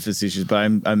being a bit facetious,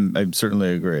 but I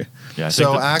certainly agree. Yeah.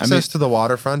 So access to the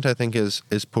waterfront, I think, is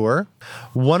poor.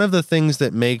 One of the things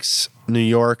that makes New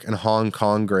York and Hong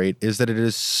Kong great is that it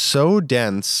is so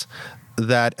dense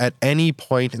that at any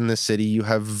point in the city, you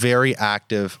have very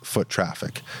active foot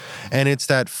traffic. And it's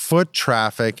that foot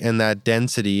traffic and that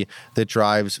density that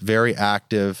drives very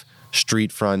active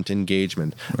street front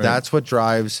engagement. Right. That's what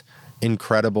drives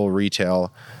incredible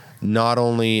retail, not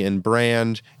only in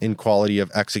brand, in quality of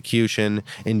execution,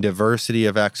 in diversity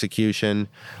of execution,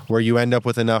 where you end up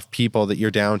with enough people that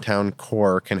your downtown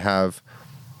core can have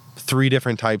 3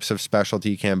 different types of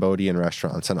specialty Cambodian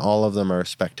restaurants, and all of them are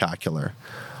spectacular.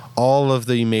 All of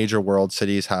the major world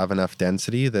cities have enough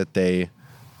density that they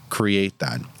create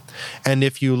that. And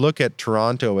if you look at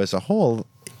Toronto as a whole,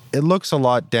 it looks a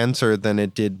lot denser than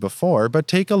it did before, but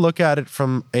take a look at it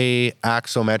from a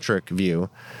axometric view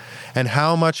and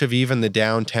how much of even the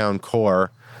downtown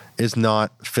core is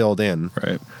not filled in.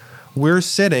 Right. We're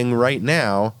sitting right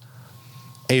now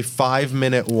a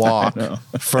 5-minute walk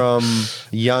from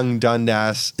Young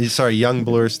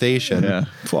Bloor Station. Yeah,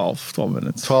 12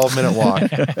 minutes. 12-minute walk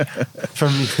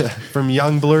from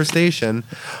Young Bloor Station,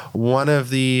 one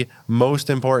of the most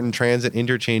important transit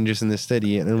interchanges in the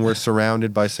city, and we're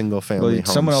surrounded by single-family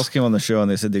homes. Someone else came on the show and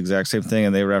they said the exact same thing,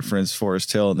 and they referenced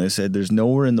Forest Hill, and they said there's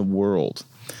nowhere in the world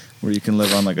where you can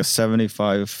live on like a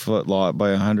 75-foot lot by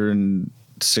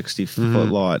 160-foot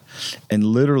lot and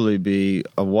literally be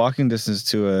a walking distance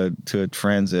to a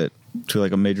transit, to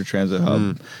like a major transit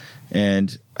hub,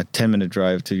 and a 10-minute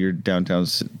drive to your downtown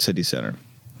city center.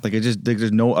 Like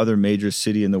there's no other major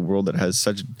city in the world that has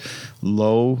such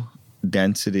low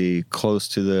density close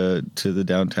to the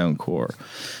downtown core.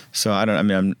 So I don't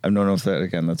know if that,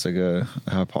 again, that's like a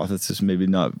hypothesis, maybe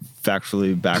not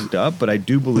factually backed up, but I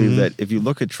do believe that if you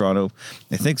look at Toronto,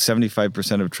 I think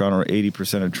 75% of Toronto or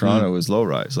 80% of Toronto is low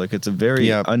rise. Like it's a very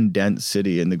undense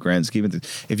city in the grand scheme of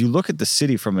things. If you look at the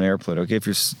city from an airplane, okay, if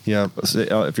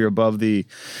you're above the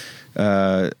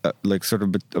like sort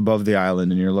of above the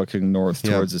island and you're looking north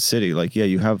towards the city, like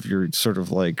you have your sort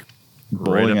of like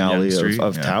bowling alley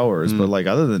of towers, but like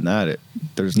other than that,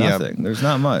 there's nothing. There's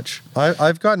not much.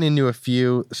 I've gotten into a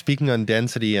few, speaking on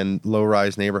density and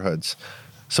low-rise neighborhoods.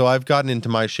 So I've gotten into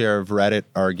my share of Reddit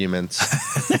arguments.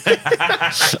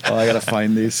 I gotta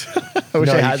find these. No,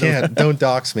 you can't. Don't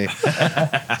dox me.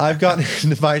 I've gotten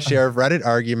into my share of Reddit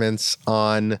arguments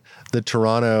on the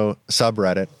Toronto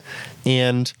subreddit,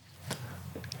 and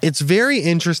it's very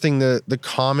interesting, the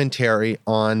commentary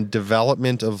on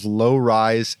development of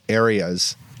low-rise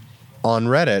areas on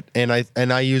Reddit,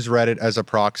 and I use Reddit as a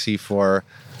proxy for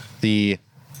the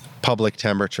public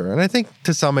temperature, and I think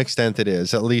to some extent it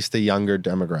is, at least the younger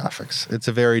demographics. It's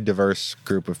a very diverse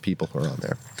group of people who are on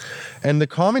there. And the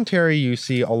commentary you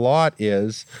see a lot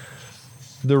is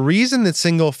the reason that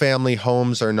single-family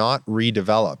homes are not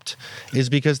redeveloped is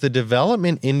because the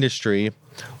development industry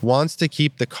wants to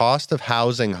keep the cost of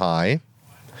housing high,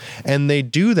 and they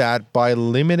do that by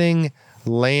limiting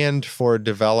land for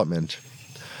development.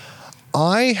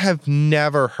 I have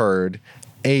never heard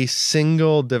a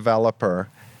single developer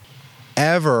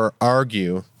ever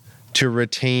argue to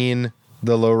retain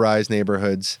the low-rise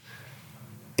neighborhoods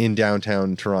in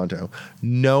downtown Toronto.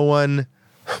 No one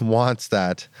wants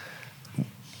that.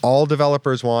 All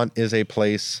developers want is a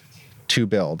place to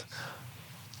build.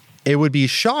 It would be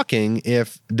shocking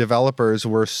if developers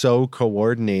were so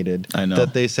coordinated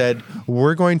that they said,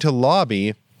 we're going to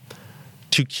lobby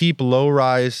to keep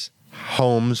low-rise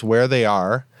homes where they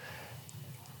are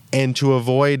and to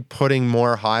avoid putting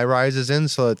more high-rises in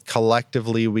so that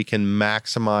collectively we can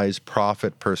maximize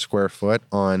profit per square foot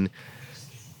on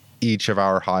each of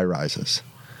our high-rises.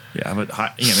 Yeah, but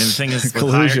the thing is,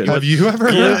 collusion. Have you ever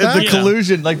heard that? The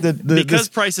collusion, like because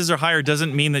prices are higher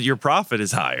doesn't mean that your profit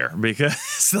is higher, because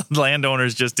the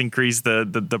landowners just increase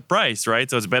the price, right?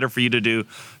 So it's better for you to do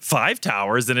 5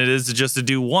 towers than it is to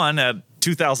do one at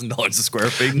 $2,000 a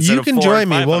square feet. You can join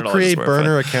me. We'll create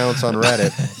burner accounts on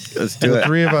Reddit. Let's do it. The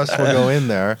 3 of us will go in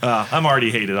there. I'm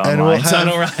already hated online,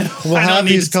 and we'll have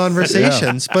these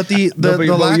conversations. But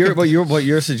what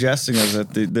you're suggesting is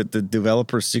that the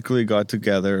developers secretly got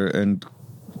together and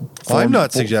I'm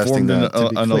not suggesting that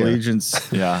an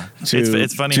allegiance. Yeah,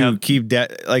 it's funny to how keep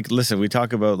debt. Like, listen, we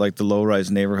talk about like the low-rise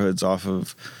neighborhoods off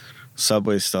of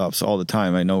subway stops all the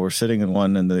time. I know we're sitting in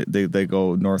one, and they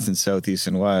go north and south, east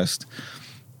and west.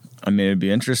 I mean, it'd be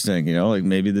interesting, like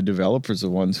maybe the developers are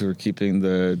the ones who are keeping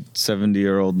the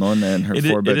 70-year-old nonna in her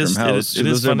 4-bedroom house. She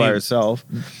lives there by herself.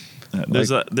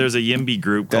 There's a YIMBY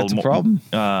group called. That's a problem.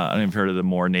 I don't know if you've heard of the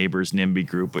More Neighbors NIMBY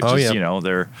group, which is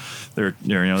they're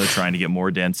trying to get more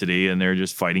density, and they're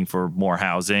just fighting for more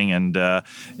housing, and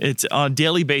it's on a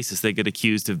daily basis they get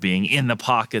accused of being in the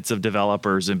pockets of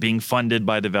developers and being funded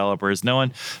by developers. No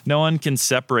one can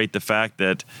separate the fact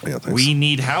that we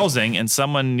need housing and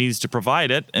someone needs to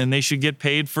provide it, and they should get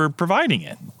paid for providing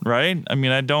it, right? I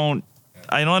mean, I don't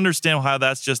understand how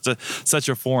that's just such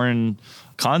a foreign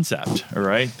concept,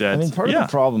 right? Part of the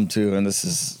problem too, and this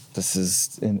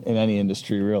is in any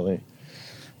industry really,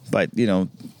 but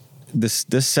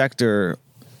this sector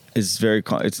is very.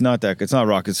 It's not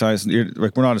rocket science.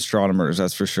 We're not astronomers,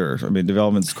 that's for sure. I mean,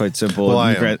 development's quite simple. Well,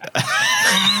 I am.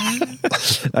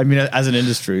 I mean, as an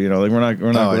industry, we're not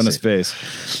going to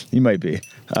space. You might be,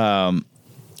 but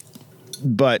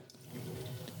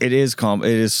it is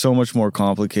so much more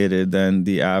complicated than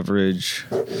the average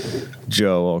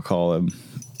Joe, I'll call him,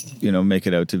 make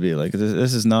it out to be. Like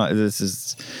it's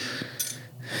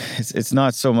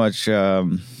not so much.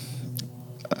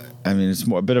 It's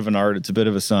more a bit of an art. It's a bit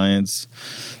of a science.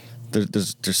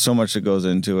 There's so much that goes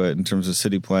into it in terms of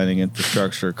city planning,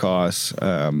 infrastructure, costs.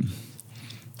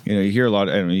 You hear a lot.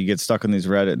 You get stuck on these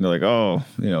Reddit, and they're like, oh,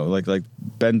 like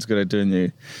Ben's good at doing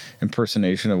the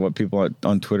impersonation of what people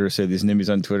on Twitter say. These nimbies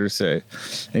on Twitter say,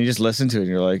 and you just listen to it, and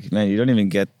you're like, man, you don't even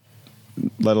get,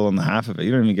 let alone the half of it.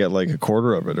 You don't even get like a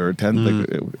quarter of it or a tenth.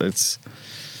 It's.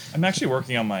 I'm actually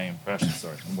working on my impression.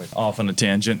 Sorry, I'm way off on a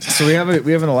tangent. So we have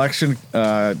an election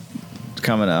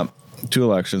coming up. 2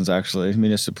 elections actually,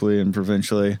 municipally and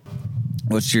provincially.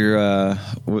 What's your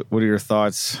what are your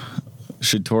thoughts?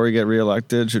 Should Tory get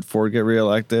reelected? Should Ford get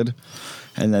reelected?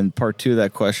 And then part 2 of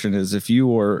that question is, if you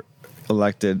were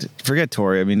elected, forget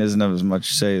Tory. Doesn't have as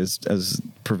much say as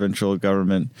provincial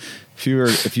government. If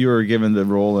you were given the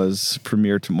role as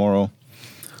premier tomorrow,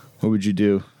 what would you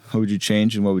do? What would you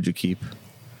change and what would you keep?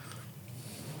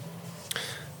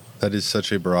 That is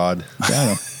such a broad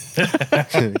Yeah,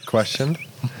 question.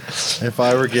 If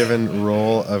I were given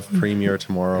role of premier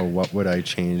tomorrow, what would I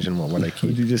change and what would I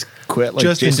keep? Would you just quit? Like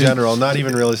just Jason, in general, not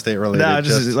even real estate related. No,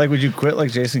 just like, would you quit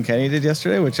like Jason Kenney did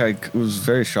yesterday, which I was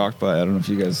very shocked by. I don't know if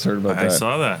you guys heard about that. I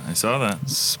saw that.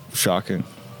 It's shocking.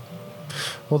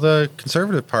 Well, the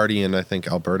Conservative Party in, I think,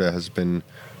 Alberta has been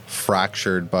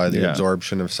fractured by the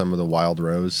absorption of some of the Wild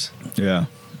Rose party.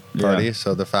 Yeah.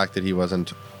 So the fact that he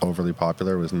wasn't overly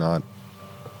popular was not.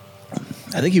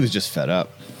 I think he was just fed up.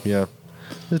 Yeah,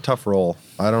 it's a tough role.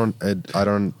 I don't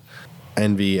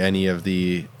envy any of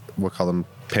the, we'll call them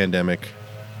pandemic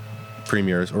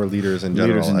premiers or leaders in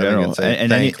general.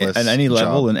 And any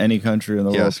level in any country in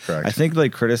the world. Yes, correct. I think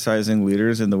like criticizing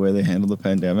leaders and the way they handle the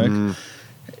pandemic,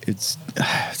 it's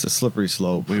a slippery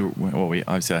slope. We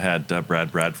obviously had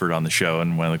Brad Bradford on the show,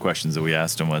 and one of the questions that we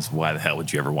asked him was, why the hell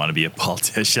would you ever want to be a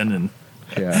politician? And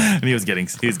and he was getting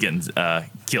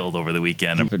killed over the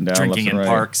weekend, drinking in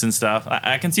parks and stuff.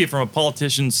 I can see it from a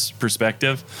politician's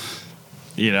perspective.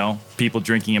 People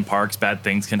drinking in parks, bad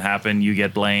things can happen. You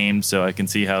get blamed, so I can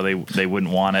see how they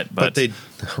wouldn't want it. But they,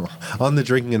 on the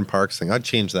drinking in parks thing, I'd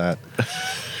change that.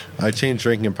 I'd change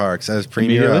drinking in parks. As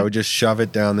premier, I would just shove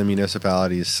it down the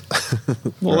municipalities.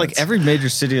 Well, like every major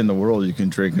city in the world, you can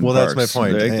drink in parks. Well, that's my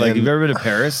point. Like, you've ever been to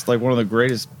Paris? Like, one of the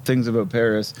greatest things about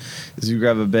Paris is you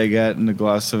grab a baguette and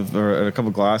a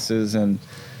couple glasses and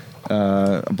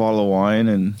a bottle of wine,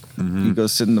 and you go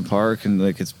sit in the park, and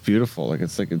like it's beautiful.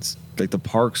 It's like the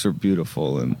parks are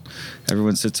beautiful, and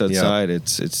everyone sits outside. Yeah.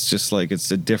 It's just like it's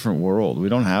a different world. We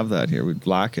don't have that here. We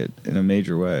lack it in a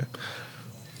major way.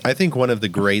 I think one of the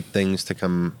great things to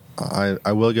come,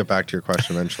 I will get back to your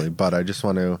question eventually, but I just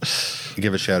want to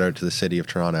give a shout out to the city of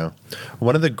Toronto.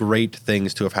 One of the great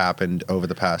things to have happened over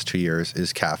the past 2 years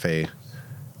is Cafe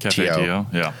Tio.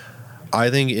 Yeah. I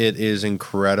think it is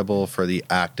incredible for the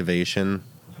activation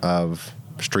of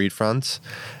street fronts.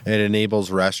 It enables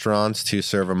restaurants to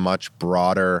serve a much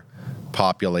broader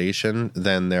population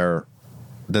than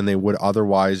they would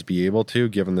otherwise be able to,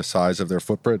 given the size of their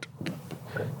footprint.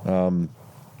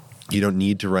 You don't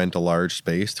need to rent a large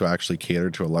space to actually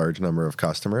cater to a large number of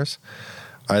customers.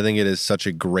 I think it is such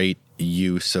a great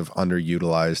use of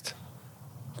underutilized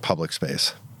public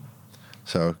space.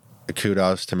 So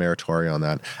kudos to Mayor Tory on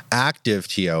that. Active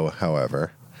TO,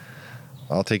 however,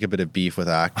 I'll take a bit of beef with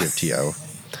Active TO.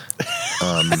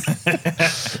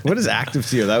 What is Active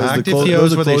TO? That was Active TO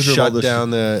is where they shut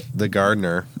down the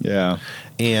Gardner. Yeah.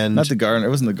 And not the Gardner. It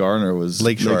wasn't the Gardner. It was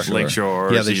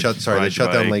Lakeshore. Yeah, they shut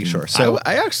down Lakeshore. So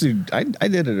I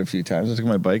did it a few times. I took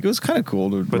my bike. It was kind of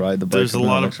cool to ride the bike. There's a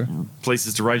lot of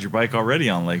places to ride your bike already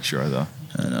on Lakeshore, though.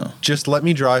 I know. Just let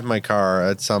me drive my car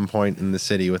at some point in the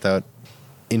city without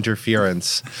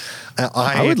interference.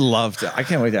 I would love to. I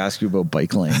can't wait to ask you about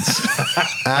bike lanes.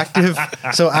 Active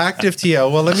TO.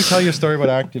 Well, let me tell you a story about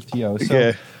Active TO.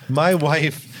 So my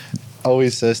wife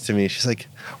always says to me, she's like,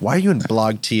 why are you in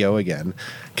Blog TO again?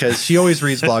 Because she always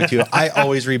reads Blog TO. I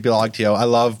always read Blog TO. I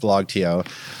love Blog TO.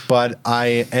 But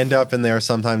I end up in there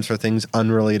sometimes for things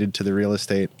unrelated to the real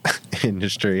estate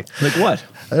industry. Like what?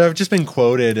 I've just been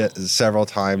quoted several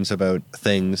times about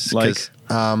things. Like?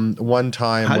 One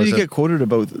time. How do you get quoted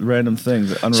about random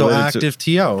things unrelated so Active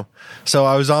TO. So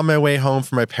I was on my way home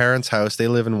from my parents' house. They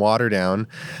live in Waterdown.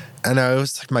 And I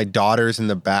was like, my daughter's in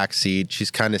the back seat.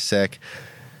 She's kind of sick.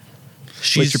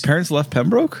 Wait, your parents left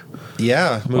Pembroke?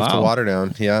 Yeah, moved to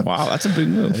Waterdown. Yeah. Wow, that's a big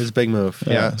move. It's a big move.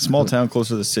 Yeah. Small town, close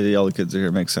to the city. All the kids are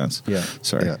here. Makes sense. Yeah.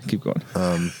 Sorry. Yeah. Keep going.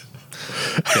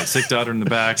 Okay, sick daughter in the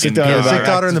back. Sick daughter Sick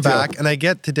daughter in the back, and I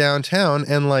get to downtown,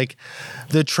 and like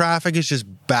the traffic is just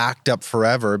backed up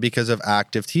forever because of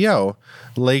active TO.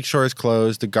 Lakeshore is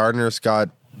closed. The Gardeners got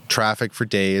traffic for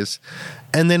days,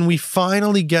 and then we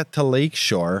finally get to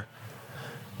Lakeshore.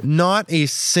 Not a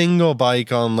single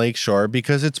bike on Lakeshore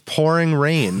because it's pouring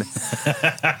rain.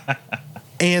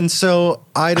 And so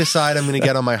I decide I'm going to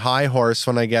get on my high horse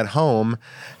when I get home,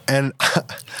 and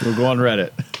We'll go on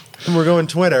Reddit. we're going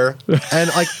Twitter, and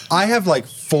like I have like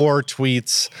 4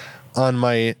 tweets on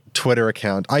my Twitter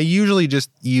account. I usually just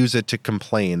use it to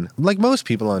complain, like most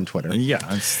people on Twitter. Yeah,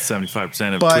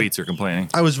 75% of But- tweets are complaining.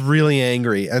 I was really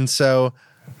angry, and so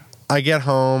I get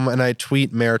home and I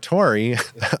tweet Mayor Tory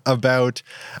about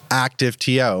active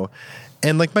TO,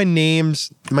 and like my name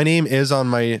is on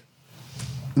my.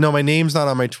 No, my name's not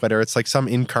on my Twitter. It's like some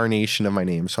incarnation of my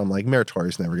name. So I'm like, Mayor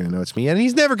Tory's never going to know it's me. And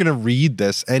he's never going to read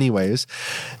this anyways.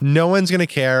 No one's going to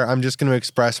care. I'm just going to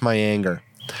express my anger.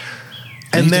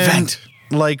 And then,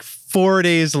 like 4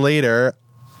 days later,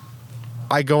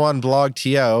 I go on Blog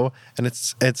TO, and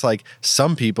it's like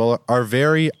some people are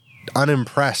very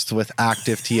unimpressed with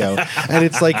active TO, and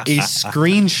it's like a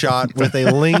screenshot with a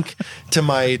link to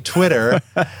my Twitter,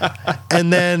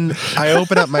 and then I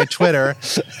open up my Twitter,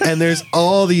 and there's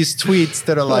all these tweets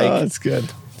that are like, that's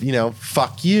good. you know,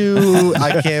 fuck you,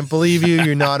 I can't believe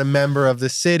you're not a member of the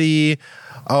city.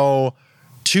 Oh,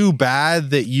 too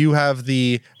bad that you have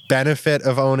the benefit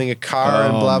of owning a car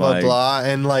and blah blah blah.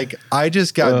 And like I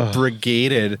just got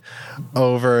brigaded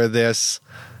over this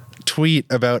tweet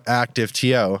about active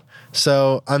TO.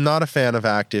 So I'm not a fan of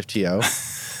active TO.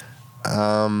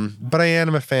 But I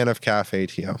am a fan of Cafe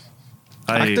TO.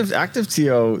 Active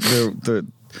TO, the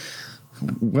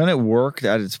when it worked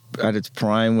at its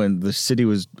prime, when the city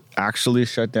was actually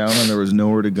shut down and there was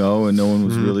nowhere to go and no one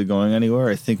was really going anywhere,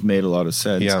 I think made a lot of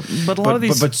sense. Yeah. But a lot of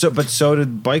these, but so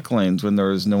did bike lanes when there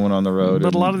was no one on the road.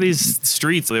 but a lot of these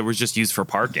streets, they were just used for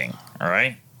parking. All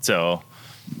right, so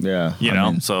yeah, you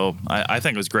know, so I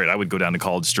think it was great. I would go down to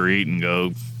College Street and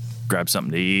go grab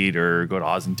something to eat, or go to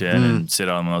Ossington and sit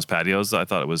on one of those patios. I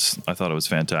thought it was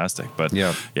fantastic. But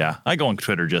Yeah. I go on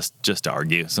Twitter just to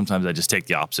argue. Sometimes I just take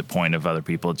the opposite point of other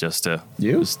people just to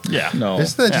You? yeah. No.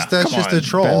 That's just come a on.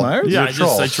 troll. Ben Myers? Yeah, You're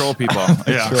a I troll people.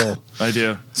 Yeah, Troll. I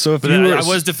do. So if But you were, I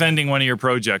was defending one of your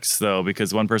projects though,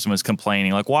 because one person was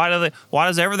complaining, like, why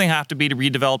does everything have to be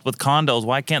redeveloped with condos?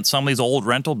 Why can't some of these old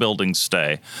rental buildings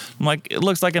stay? I'm like, it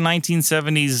looks like a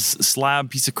 1970s slab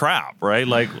piece of crap, right?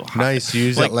 Like, Nice. You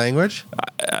use Like- that language?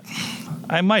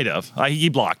 I might have. He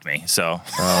blocked me, so.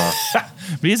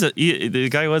 But the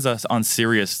guy was on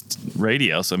Sirius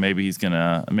Radio, so maybe he's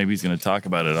gonna talk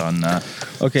about it on.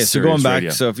 okay, so Sirius going back,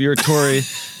 Radio. so if you're a Tory,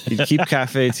 you'd keep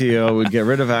Cafe TO, would get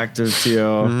rid of active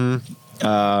TO,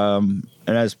 and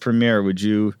as premier, would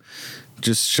you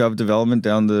just shove development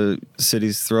down the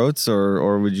city's throats,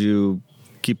 or would you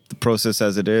keep the process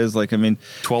as it is? Like, I mean,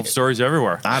 12 stories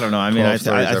everywhere. I don't know. I mean, 12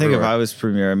 stories I think if everywhere. I was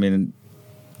premier, I mean,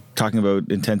 talking about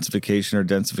intensification or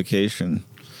densification,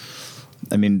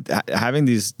 I mean, having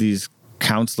these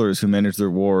councillors who manage their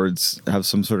wards have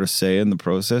some sort of say in the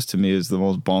process, to me, is the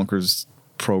most bonkers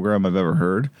program I've ever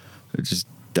heard. It just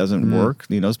doesn't work,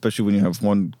 you know, especially when you have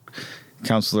one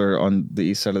councillor on the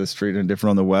east side of the street and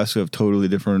different on the west who have totally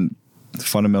different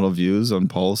fundamental views on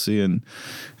policy and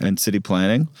city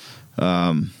planning.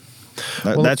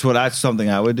 That's something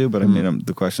I would do, but I mean,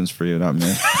 the question's for you, not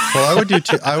me. Well,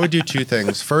 I would do two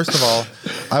things. First of all,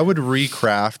 I would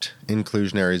recraft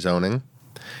inclusionary zoning,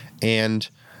 and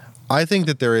I think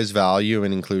that there is value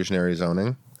in inclusionary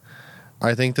zoning.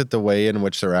 I think that the way in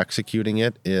which they're executing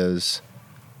it is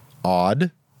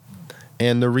odd,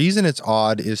 and the reason it's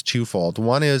odd is twofold.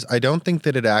 One is I don't think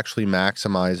that it actually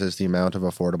maximizes the amount of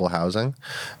affordable housing,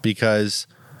 because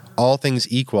all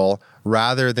things equal,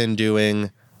 rather than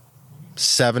doing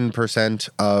 7%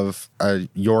 of a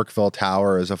Yorkville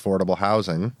tower as affordable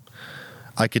housing,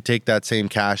 I could take that same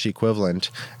cash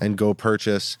equivalent and go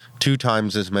purchase 2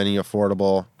 times as many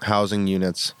affordable housing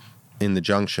units in the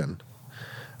Junction.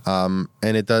 And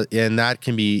that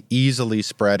can be easily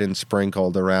spread and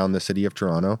sprinkled around the city of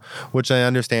Toronto, which I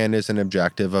understand is an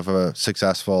objective of a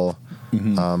successful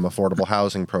affordable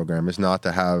housing program, is not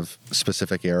to have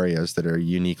specific areas that are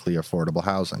uniquely affordable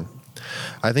housing.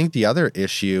 I think the other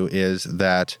issue is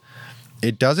that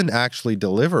it doesn't actually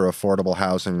deliver affordable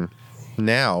housing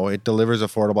now. It delivers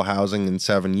affordable housing in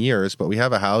 7 years, but we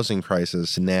have a housing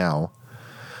crisis now.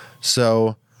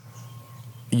 So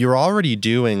you're already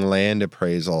doing land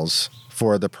appraisals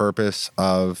for the purpose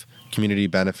of community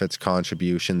benefits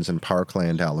contributions and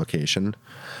parkland allocation.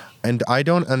 And I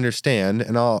don't understand,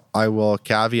 and I will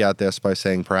caveat this by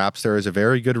saying perhaps there is a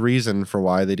very good reason for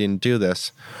why they didn't do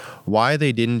this, why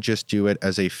they didn't just do it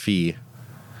as a fee,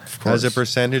 as a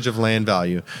percentage of land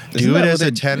value. Do it as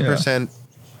a 10%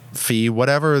 fee,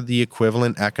 whatever the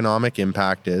equivalent economic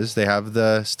impact is. They have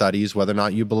the studies, whether or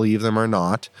not you believe them or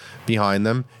not, behind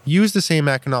them. Use the same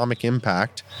economic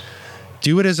impact.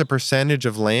 Do it as a percentage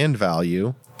of land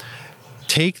value.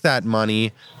 Take that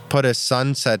money, put a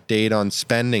sunset date on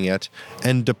spending it,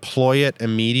 and deploy it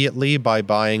immediately by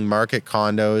buying market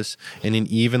condos in an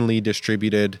evenly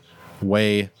distributed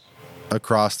way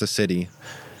across the city.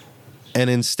 And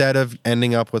instead of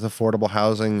ending up with affordable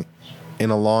housing in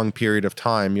a long period of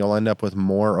time, you'll end up with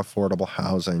more affordable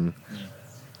housing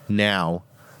now.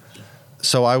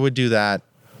 So I would do that.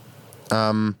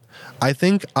 I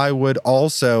think I would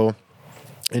also,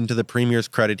 and to the Premier's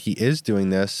credit, he is doing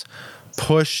this,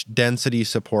 push density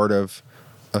supportive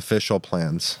official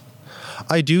plans.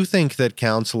 I do think that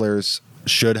councillors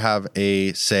should have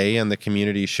a say and the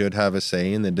community should have a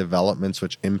say in the developments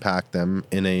which impact them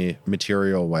in a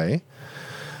material way.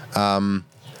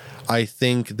 I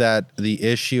think that the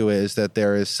issue is that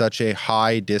there is such a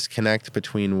high disconnect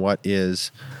between what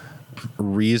is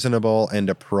reasonable and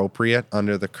appropriate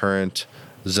under the current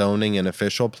zoning and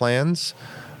official plans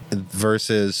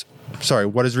versus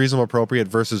what is reasonable, appropriate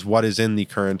versus what is in the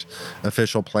current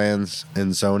official plans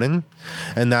and zoning.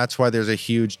 And that's why there's a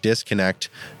huge disconnect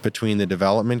between the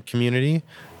development community,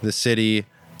 the city,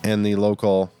 and the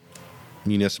local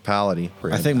municipality.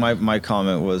 I think my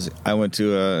comment was I went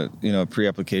to a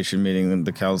pre-application meeting and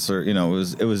the councillor,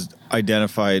 it was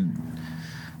identified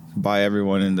by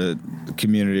everyone in the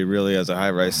community really as a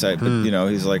high-rise site. But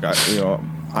he's like,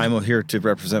 I'm here to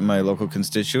represent my local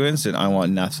constituents and I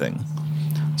want nothing.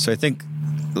 So I think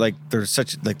there's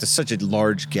such a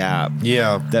large gap.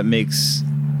 Yeah. That makes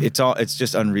it's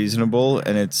just unreasonable,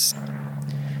 and it's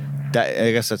that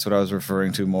I guess that's what I was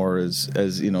referring to more as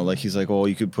he's like, well,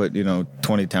 you could put 20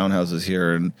 townhouses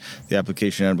here, and the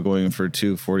application ended up going for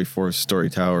 2 44-story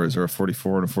towers or a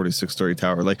 44 and a 46-story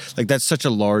tower. Like that's such a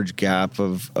large gap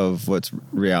of what's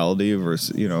reality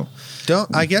versus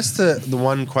I guess the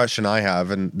one question I have,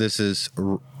 and this is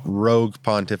rogue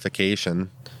pontification,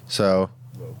 so.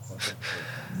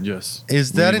 Yes.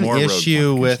 Is that an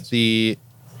issue with the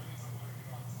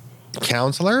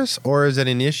councillors, or is it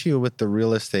an issue with the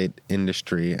real estate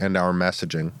industry and our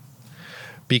messaging?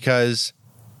 Because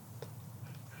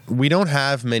we don't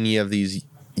have many of these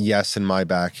yes in my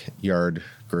backyard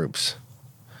groups.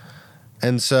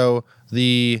 And so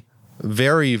the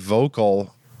very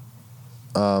vocal,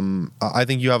 I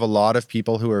think you have a lot of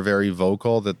people who are very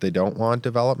vocal that they don't want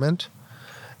development.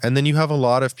 And then you have a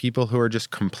lot of people who are just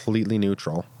completely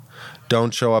neutral,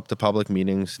 don't show up to public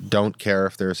meetings, don't care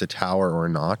if there's a tower or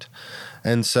not.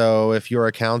 And so if you're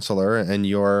a councillor and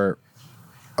your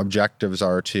objectives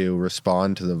are to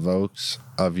respond to the votes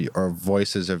or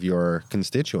voices of your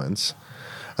constituents,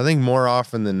 I think more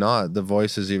often than not, the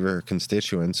voices of your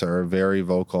constituents are a very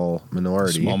vocal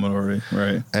minority. Small minority,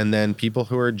 right. And then people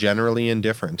who are generally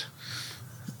indifferent.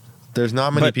 There's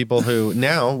not many people who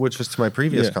now, which was to my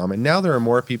previous comment, now there are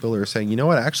more people who are saying, you know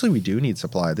what, actually we do need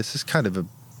supply. This is kind of a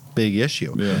big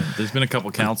issue. Yeah. There's been a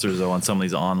couple councillors, though, on some of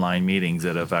these online meetings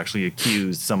that have actually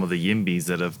accused some of the YIMBYs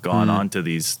that have gone onto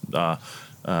these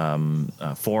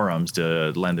forums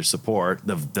to lend their support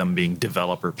of them being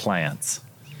developer plants.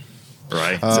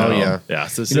 Right? Yeah.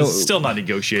 So it's still not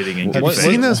negotiating in good Have you faith.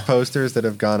 seen those posters that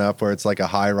have gone up where it's like a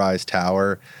high-rise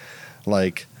tower,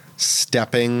 like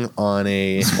stepping on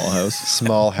a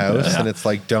small house, and it's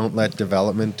like, don't let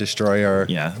development destroy our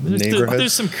neighborhood.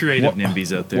 There's some creative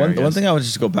NIMBYs out there. One thing I would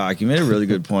just go back. You made a really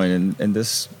good point, and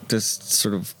this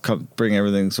sort of bring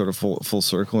everything sort of full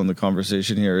circle in the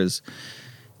conversation here is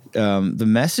the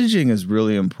messaging is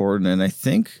really important, and I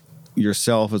think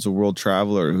yourself as a world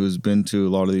traveler who's been to a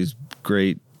lot of these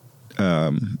great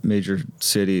major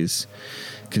cities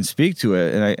can speak to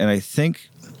it, and I think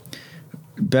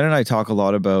Ben and I talk a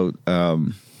lot about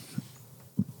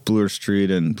Bloor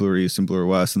Street and Bloor East and Bloor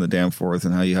West and the Danforth,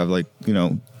 and how you have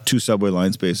 2 subway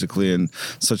lines basically and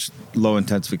such low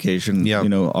intensification,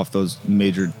 off those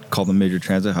call them major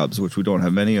transit hubs, which we don't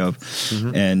have many of.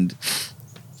 Mm-hmm. And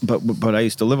but I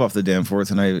used to live off the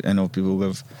Danforth, and I know people who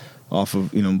live off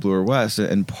of Bloor West,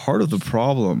 and part of the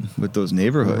problem with those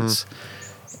neighborhoods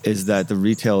is that the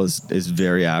retail is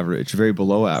very average, very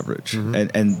below average,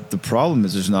 and the problem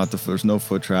is there's no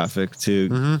foot traffic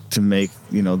to make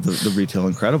the retail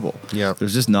incredible. Yeah,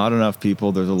 there's just not enough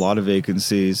people. There's a lot of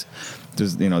vacancies.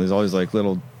 There's always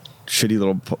little shitty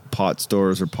little pot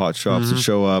stores or pot shops that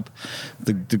show up.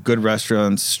 The good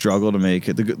restaurants struggle to make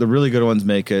it. The really good ones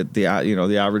make it. The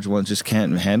average ones just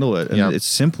can't handle it, and it's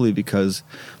simply because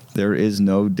there is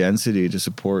no density to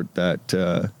support that.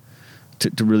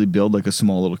 To really build like a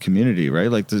small little community, right?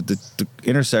 Like the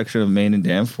intersection of Main and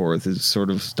Danforth is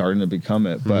sort of starting to become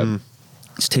it, but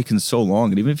it's taken so long.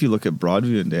 And even if you look at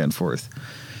Broadview and Danforth,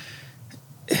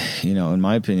 in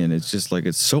my opinion, it's just like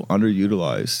it's so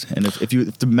underutilized. And if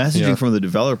the messaging from the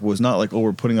developer was not like, oh,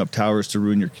 we're putting up towers to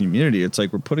ruin your community, it's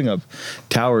like we're putting up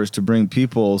towers to bring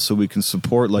people so we can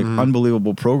support like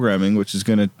unbelievable programming, which is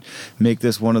going to make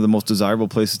this one of the most desirable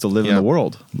places to live in the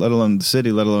world, let alone the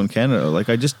city, let alone Canada. Like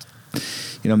I just,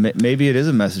 maybe it is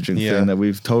a messaging thing that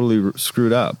we've totally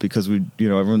screwed up because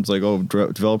everyone's like, oh,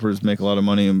 developers make a lot of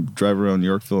money and drive around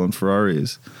Yorkville in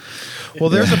Ferraris. Well,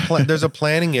 there's a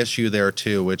planning issue there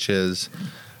too, which is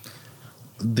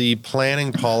the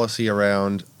planning policy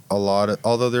around a lot of.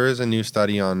 Although there is a new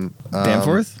study on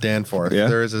Danforth, yeah.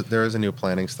 there is a new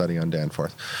planning study on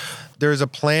Danforth. There is a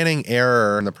planning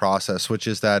error in the process, which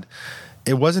is that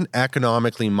it wasn't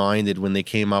economically minded when they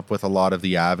came up with a lot of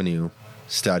the avenue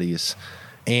studies,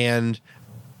 and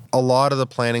a lot of the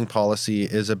planning policy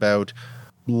is about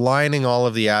lining all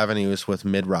of the avenues with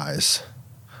mid-rise.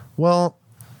 Well,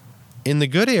 in the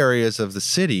good areas of the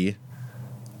city,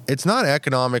 it's not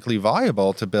economically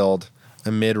viable to build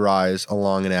a mid-rise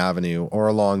along an avenue or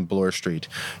along Bloor Street.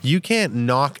 You can't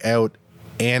knock out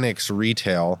annex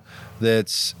retail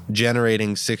that's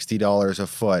generating $60 a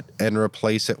foot and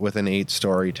replace it with an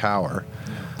 8-story tower.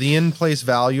 The in-place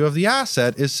value of the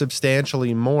asset is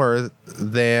substantially more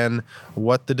than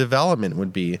what the development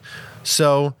would be.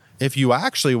 So if you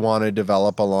actually want to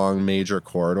develop along major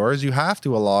corridors, you have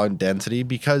to allow density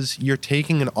because you're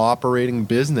taking an operating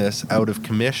business out of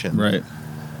commission. Right.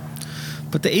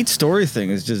 But the 8-story thing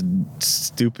is just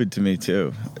stupid to me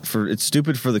too. It's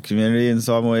stupid for the community in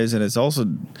some ways, and it's also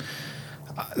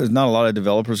there's not a lot of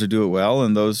developers who do it well,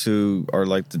 and those who are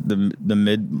like the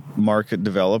mid-market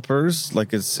developers,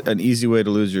 like it's an easy way to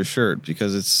lose your shirt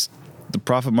because it's the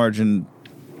profit margin.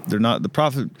 The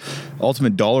profit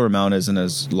ultimate dollar amount isn't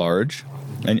as large,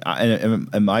 and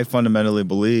I fundamentally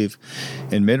believe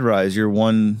in mid-rise you're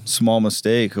one small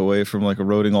mistake away from like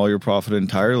eroding all your profit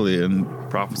entirely, and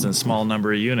profits in a small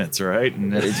number of units, right?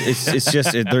 And it's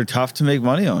just they're tough to make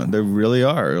money on. They really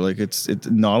are. Like it's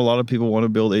not a lot of people want to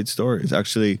build 8 stories.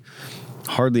 Actually,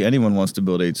 hardly anyone wants to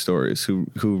build 8 stories who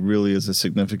really is a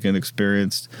significant,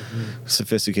 experienced,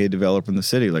 sophisticated developer in the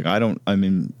city. Like I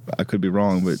could be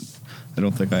wrong, but I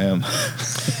don't think I am.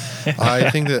 I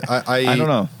think that I don't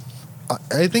know.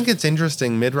 I think it's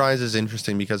interesting. Mid-rise is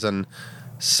interesting because in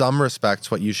some respects,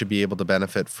 what you should be able to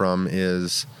benefit from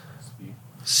is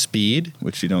speed.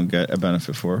 Which you don't get a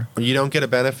benefit for. You don't get a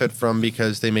benefit from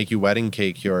because they make you wedding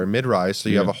cake your mid-rise, so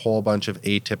you have a whole bunch of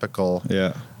atypical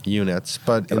units.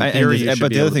 But in theory, you should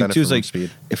be able to benefit from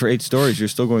speed. If for 8 stories, you're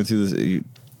still going through this.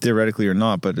 Theoretically or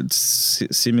not, but it's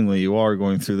seemingly you are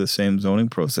going through the same zoning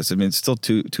process. I mean, it's still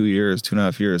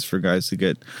 2.5 years for guys to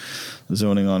get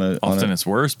zoning on a. Often it's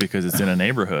worse because it's in a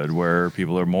neighborhood where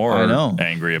people are more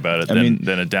angry about it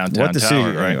than a downtown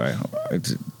tower, right? Anyway,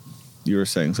 you were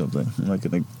saying something. I'm not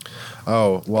gonna.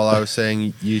 Oh, well, I was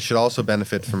saying you should also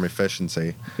benefit from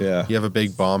efficiency. Yeah. You have a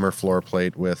big bomber floor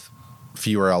plate with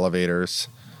fewer elevators,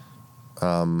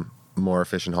 more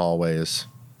efficient hallways,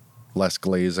 less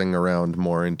glazing around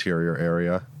more interior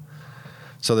area.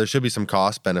 So there should be some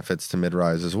cost benefits to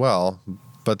mid-rise as well.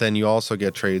 But then you also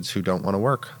get trades who don't want to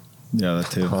work. Yeah,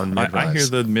 that too. On mid-rise. I hear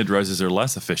the mid-rises are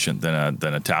less efficient than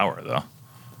a tower, though.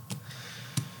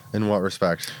 In what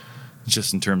respect?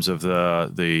 Just in terms of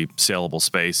the saleable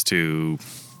space to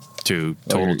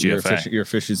total GFA. Your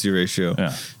efficiency ratio.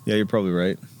 Yeah, you're probably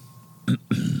right. I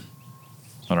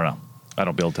don't know. I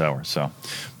don't build towers, so.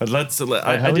 But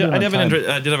I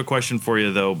did have a question for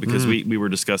you though, because we were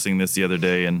discussing this the other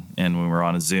day, and when we were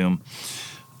on a Zoom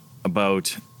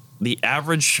about the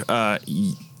average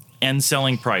end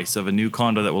selling price of a new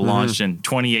condo that was launched in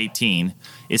 2018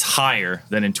 is higher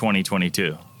than in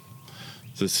 2022.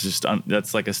 So it's just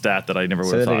that's like a stat that I never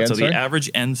would have thought. So the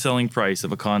average end selling price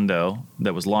of a condo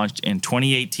that was launched in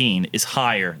 2018 is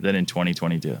higher than in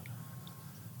 2022.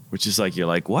 Which is like, you're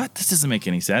like, what? This doesn't make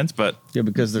any sense. But yeah,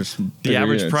 because there's the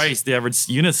average price, the average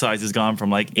unit size has gone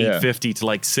from like 850 to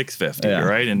like 650,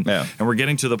 right? And we're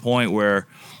getting to the point where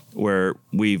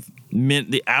we've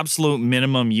the absolute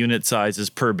minimum unit sizes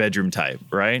per bedroom type,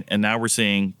 right? And now we're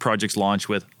seeing projects launch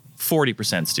with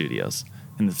 40% studios.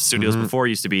 And the studios before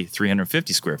used to be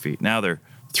 350 square feet. Now they're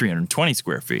 320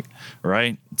 square feet,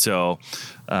 right? So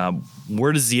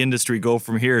where does the industry go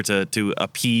from here to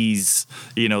appease,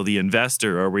 the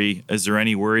investor? Is there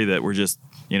any worry that we're just,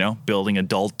 building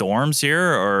adult dorms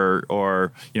here,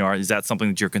 or is that something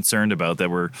that you're concerned about, that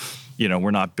we're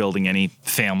not building any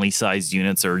family-sized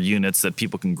units or units that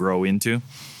people can grow into?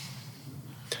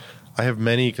 I have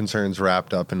many concerns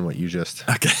wrapped up in what you just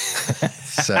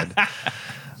said.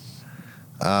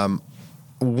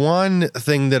 One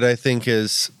thing that I think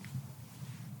is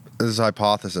a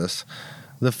hypothesis,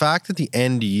 the fact that the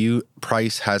NDU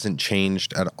price hasn't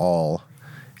changed at all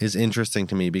is interesting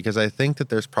to me, because I think that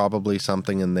there's probably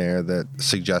something in there that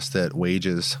suggests that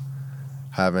wages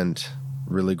haven't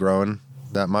really grown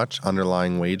that much,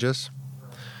 underlying wages.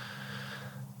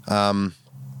 In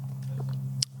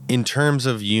terms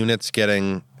of units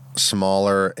getting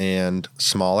smaller and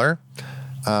smaller,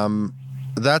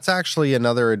 that's actually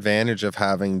another advantage of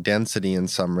having density in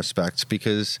some respects,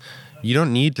 because you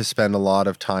don't need to spend a lot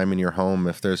of time in your home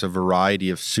if there's a variety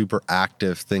of super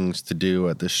active things to do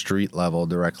at the street level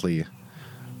directly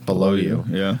below you.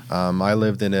 Yeah. I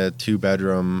lived in a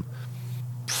 2-bedroom,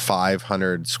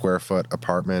 500 square foot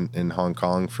apartment in Hong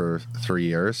Kong for 3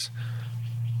 years.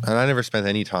 And I never spent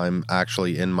any time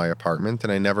actually in my apartment,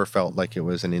 and I never felt like it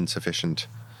was an insufficient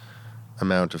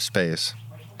amount of space.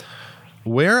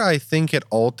 Where I think it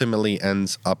ultimately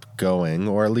ends up going,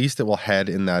 or at least it will head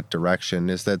in that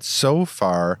direction, is that so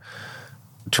far,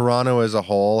 Toronto as a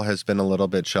whole has been a little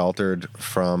bit sheltered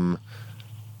from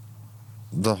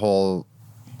the whole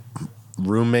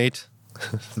roommate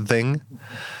thing.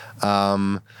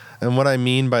 And what I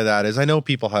mean by that is, I know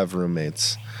people have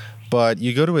roommates, but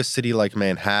you go to a city like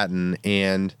Manhattan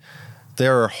and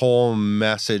there are whole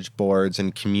message boards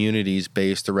and communities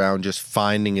based around just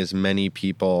finding as many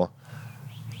people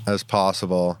as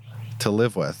possible to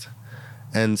live with.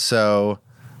 And so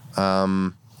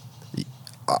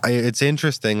it's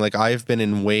interesting. Like, I've been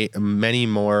in many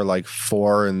more like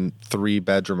 4 and 3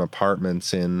 bedroom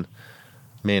apartments in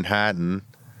Manhattan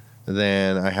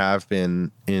than I have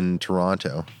been in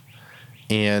Toronto.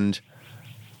 And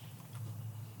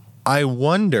I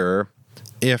wonder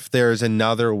if there's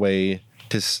another way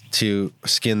to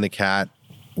skin the cat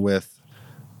with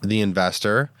the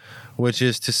investor, which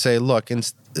is to say, look,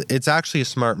 it's actually a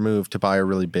smart move to buy a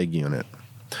really big unit.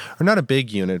 Or not a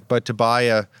big unit, but to buy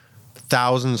a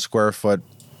 1,000 square foot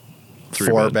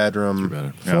 4-bedroom,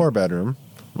 4-bedroom.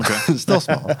 Okay. Still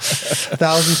small.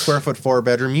 1,000 square foot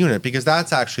 4-bedroom unit, because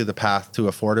that's actually the path to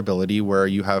affordability, where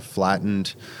you have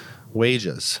flattened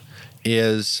wages,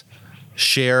 is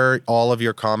share all of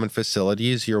your common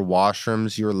facilities, your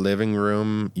washrooms, your living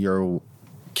room, your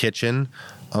kitchen,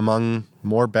 among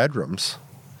more bedrooms.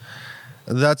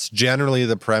 That's generally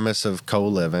the premise of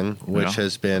co-living, which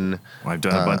has been... I've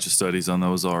done a bunch of studies on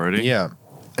those already. Yeah.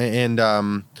 And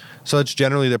so it's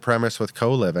generally the premise with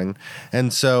co-living.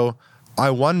 And so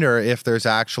I wonder if there's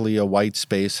actually a white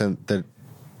space in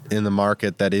the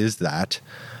market that is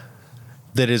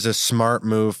a smart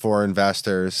move for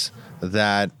investors,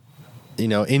 that,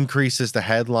 increases the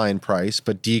headline price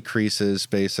but decreases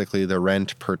basically the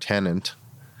rent per tenant,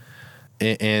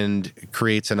 and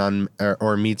creates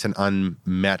meets an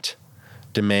unmet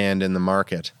demand in the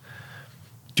market.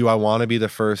 Do I want to be the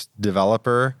first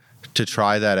developer to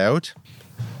try that out?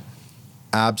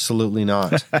 Absolutely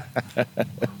not.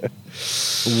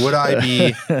 Would I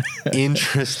be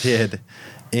interested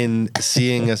in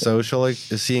seeing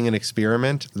an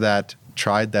experiment that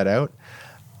tried that out?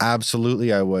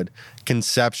 Absolutely, I would.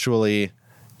 Conceptually,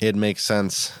 it makes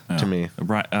sense to me.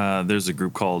 There's a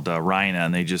group called Rhina,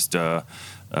 and they just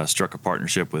struck a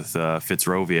partnership with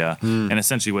Fitzrovia, and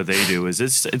essentially what they do is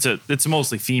it's a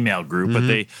mostly female group, but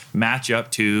they match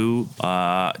up to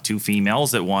two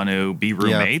females that want to be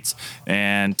roommates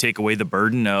and take away the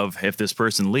burden of, if this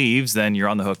person leaves, then you're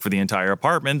on the hook for the entire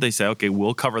apartment. They say, okay,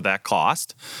 we'll cover that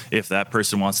cost if that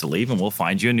person wants to leave, and we'll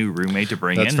find you a new roommate to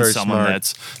bring in, someone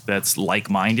smart. that's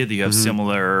like-minded, that you have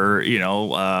similar, what's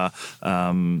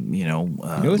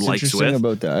likes interesting with.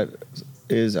 about that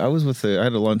is I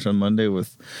had a lunch on Monday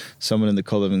with someone in the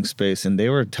co-living space, and they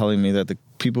were telling me that the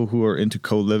people who are into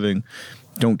co-living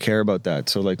don't care about that.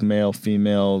 So like male,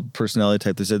 female, personality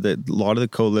type, they said that a lot of the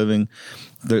co-living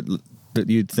that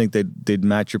you'd think they'd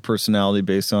match your personality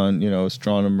based on,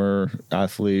 astronomer,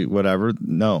 athlete, whatever.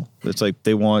 No, it's like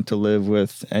they want to live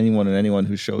with anyone and anyone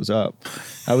who shows up.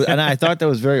 I thought that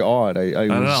was very odd. I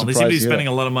don't know. They seem to be spending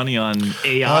a lot of money on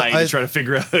AI to try to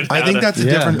figure out. I think that's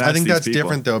different. I think that's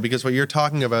different though, because what you're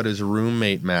talking about is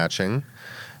roommate matching,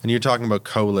 and you're talking about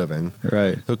co-living.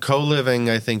 Right. So co-living,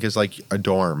 I think, is like a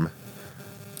dorm,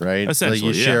 right? Essentially,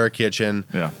 like you share a kitchen.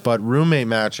 Yeah. But roommate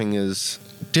matching is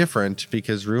different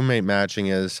because roommate matching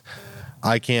is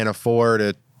I can't afford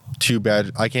a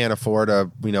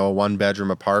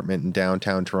 1-bedroom apartment in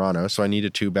downtown Toronto, so I need a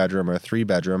 2-bedroom or a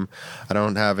 3-bedroom. I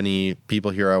don't have any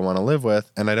people here I want to live with,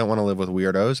 and I don't want to live with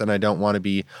weirdos, and I don't want to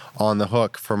be on the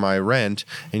hook for my rent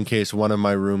in case one of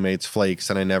my roommates flakes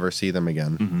and I never see them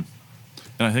again. Mm-hmm.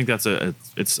 And I think it's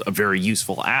a very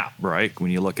useful app, right?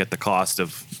 When you look at the cost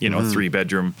of, a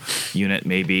 3-bedroom unit,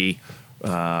 maybe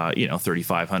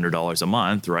 $3,500 a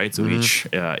month, right? So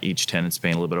each tenant's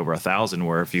paying a little bit over $1,000.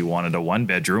 Where if you wanted a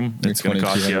 1-bedroom, it's going to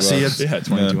cost you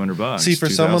 $2,200. See, for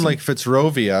someone like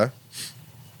Fitzrovia,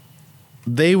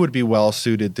 they would be well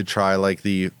suited to try like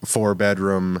the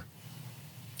 4-bedroom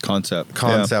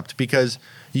concept because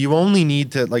you only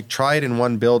need to like try it in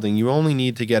one building. You only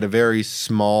need to get a very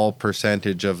small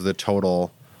percentage of the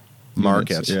total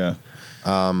market. Yeah.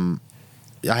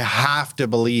 I have to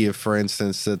believe, for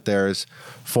instance, that there's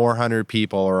 400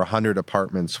 people or 100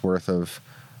 apartments worth of,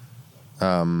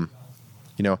 100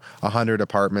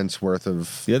 apartments worth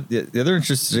of The other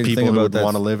interesting people thing who about would that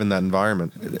want to live in that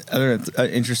environment. The other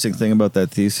interesting thing about that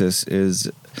thesis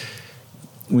is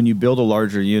when you build a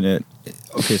larger unit,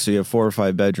 okay, so you have 4 or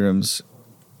 5 bedrooms,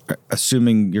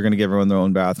 assuming you're going to give everyone their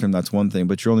own bathroom, that's one thing,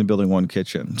 but you're only building one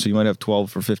kitchen. So you might have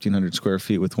 12 or 1,500 square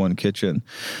feet with one kitchen.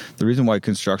 The reason why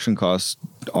construction costs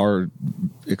are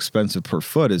expensive per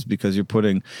foot is because you're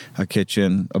putting a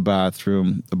kitchen, a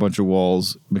bathroom, a bunch of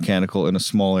walls, mechanical in a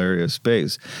small area of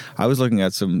space. I was looking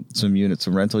at some units,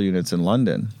 some rental units in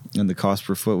London, and the cost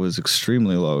per foot was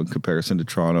extremely low in comparison to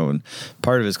Toronto. And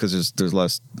part of it is because there's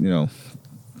less,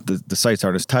 the sites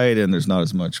aren't as tight and there's not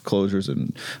as much closures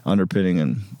and underpinning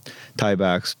and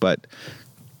tiebacks, but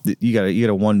you got a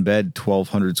 1-bed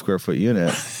 1,200 square foot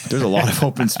unit. There's a lot of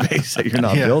open space that you're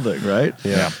not building, right?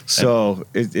 Yeah. So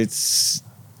it's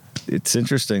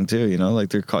interesting too,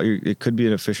 like it could be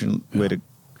an efficient way to.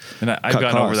 And I've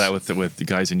gone over that with the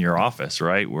guys in your office,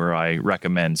 right? Where I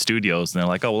recommend studios, and they're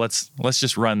like, "Oh, well, let's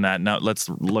just run that. Now let's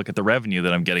look at the revenue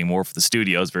that I'm getting more for the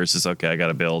studios versus I got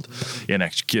to build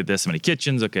this many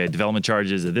kitchens. Okay, development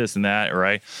charges of this and that,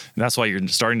 right? And that's why you're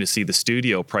starting to see the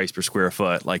studio price per square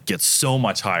foot like get so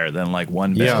much higher than like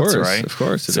 1-beds, right? Of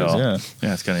course, it is. Yeah,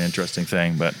 it's kind of an interesting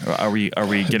thing. But are we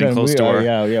getting close to our?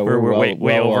 We're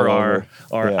way over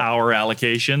our hour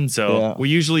allocation. So we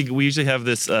usually have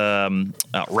this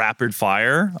rapid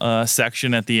fire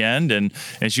section at the end, and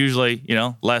it's usually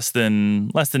less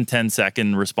than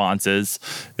 10-second responses,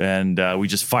 and we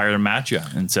just fire them at you.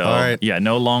 And so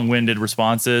no long-winded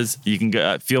responses. You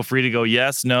can feel free to go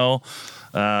yes, no.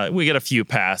 We get a few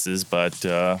passes, but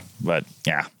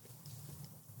yeah.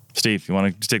 Steve, you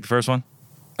want to take the first one?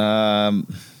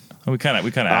 We kind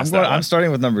of asked that. I'm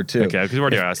starting with number 2. Okay, because we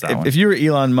already asked that one. If you were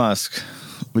Elon Musk,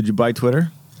 would you buy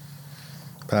Twitter?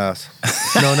 Pass.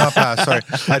 No, not pass. Sorry.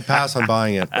 I'd pass on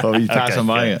buying it. Oh, you pass on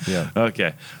buying it. Yeah.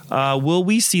 Okay. Will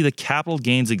we see the capital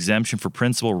gains exemption for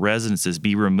principal residences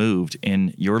be removed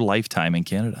in your lifetime in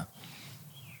Canada?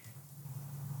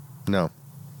 No.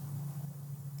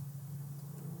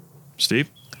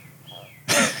 Steve?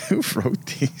 Who wrote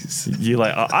these? You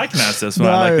I can ask this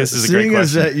one. This is a great question.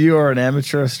 Seeing as that you are an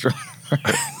amateur astronomer,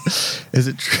 is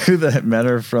it true that men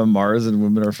are from Mars and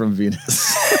women are from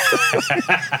Venus?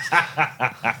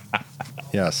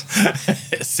 Yes.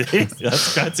 See,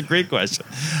 that's a great question.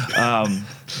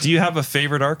 Do you have a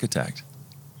favorite architect?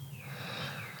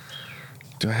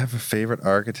 Do I have a favorite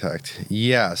architect?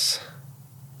 Yes.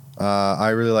 I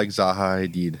really like Zaha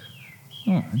Hadid.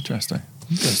 Oh, interesting.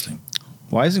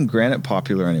 Why isn't granite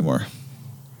popular anymore?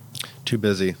 Too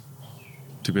busy.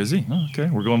 Too busy? Oh, okay.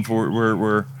 We're going forward.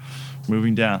 We're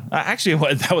moving down. Actually,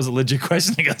 that was a legit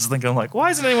question. I was thinking, why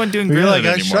isn't anyone doing granite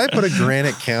anymore? Should I put a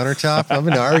granite countertop? I've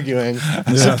been arguing.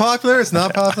 Is it popular? It's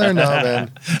not popular? No,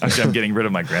 man. Actually, I'm getting rid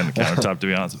of my granite countertop, to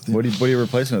be honest with you. What are you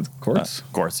replacing with? Quartz?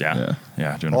 Quartz, yeah.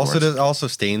 Doing also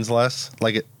stains less.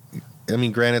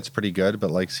 Granite's pretty good,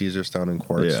 but like Caesar stone and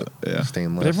quartz,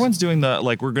 stainless. But everyone's doing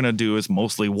we're going to do is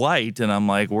mostly white, and I'm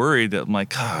worried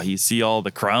that you see all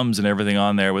the crumbs and everything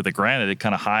on there with the granite, it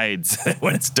kind of hides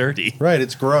when it's dirty. Right,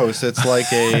 it's gross. It's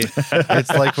it's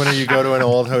like when you go to an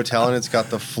old hotel and it's got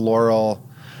the floral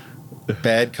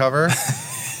bed cover.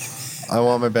 I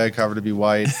want my bed cover to be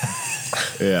white.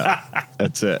 Yeah,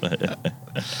 that's it.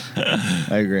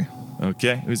 I agree.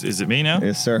 Okay, is it me now?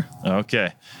 Yes, sir.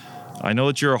 Okay. I know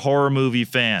that you're a horror movie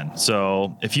fan,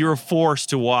 so if you were forced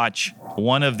to watch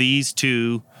one of these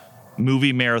 2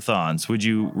 movie marathons, would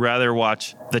you rather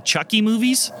watch the Chucky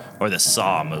movies or the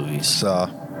Saw movies? Saw.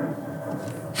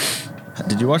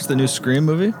 Did you watch the new Scream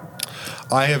movie?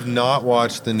 I have not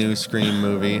watched the new Scream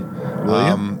movie,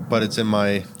 but it's in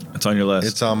my. It's on your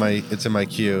list. It's in my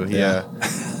queue. Yeah.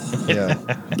 Yeah.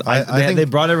 I think they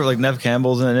brought like Nev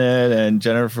Campbell's in it, and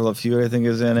Jennifer Love Hewitt I think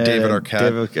is in it. David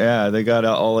Arquette. Yeah, they got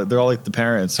all. They're all like the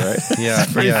parents, right? Yeah,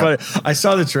 it's pretty funny. I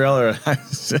saw the trailer.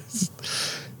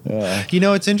 You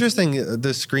know, it's interesting.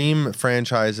 The Scream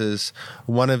franchise is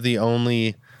one of the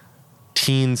only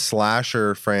teen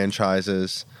slasher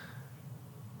franchises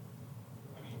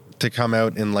to come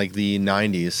out in like the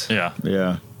 90s. Yeah,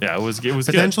 it was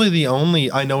potentially good. The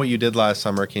only I Know What You Did Last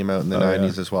Summer came out in the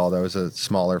 90s as well. That was a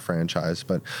smaller franchise,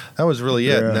 but that was really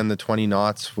it. And then the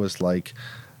 2000s was like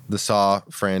the Saw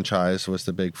franchise was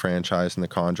the big franchise, and the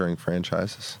Conjuring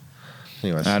franchises.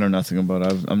 Anyways, I know nothing about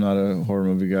it. I'm not a horror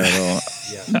movie guy at all.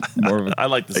 More of I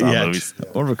like the Saw movies.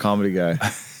 More of a comedy guy.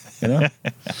 You know,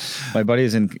 my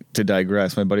buddy's in. To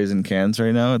digress, my buddy's in Cannes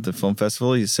right now at the film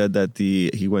festival. He said that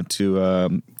he went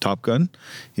to Top Gun.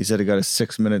 He said he got a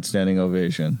 6-minute standing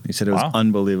ovation. He said it was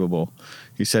unbelievable.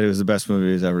 He said it was the best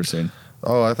movie he's ever seen.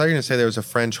 Oh, I thought you were going to say there was a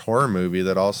French horror movie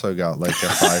that also got like a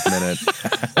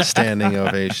 5-minute standing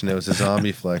ovation. It was a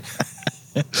zombie flick.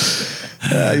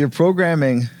 You're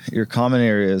programming your common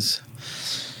areas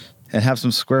and have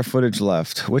some square footage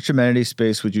left. Which amenity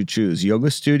space would you choose? Yoga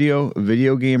studio,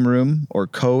 video game room, or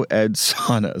co-ed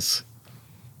saunas?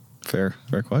 Fair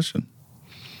question.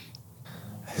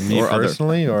 Me or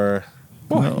personally, other.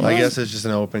 or I guess it's just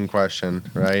an open question,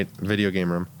 right? Video game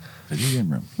room. Video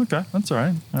game room. Okay, that's all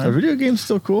right. Are video games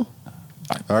still cool?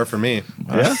 Or for me,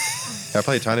 Yeah. I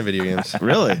play a ton of video games.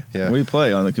 Really? Yeah. What do you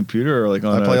play on the computer or like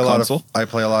on I play a console? lot of. I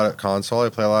play a lot of console. I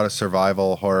play a lot of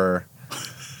survival horror.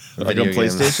 Like on video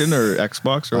games. PlayStation or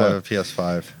Xbox or I what? have a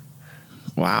PS5.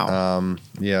 Wow.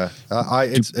 Yeah.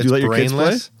 It's do you let your kids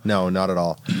brainless. play? No, not at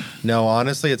all. No,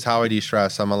 honestly, it's how I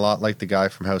de-stress. I'm a lot like the guy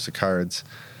from House of Cards,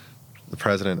 the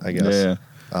president, I guess.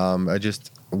 Yeah. I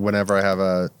just, whenever I have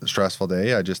a stressful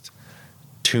day, I just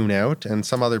tune out. And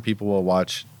some other people will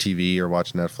watch TV or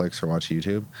watch Netflix or watch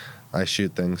YouTube. I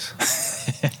shoot things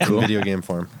in video game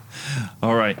form.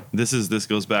 All right. This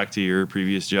goes back to your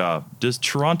previous job. Does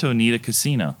Toronto need a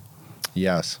casino?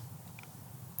 Yes.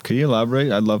 Can you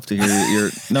elaborate? I'd love to hear your.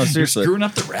 No, seriously. You're screwing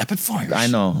up the rapid fire. I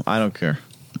know. I don't care.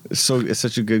 It's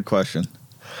such a good question.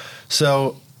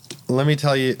 So let me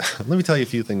tell you a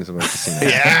few things about casinos.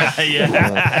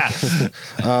 Yeah.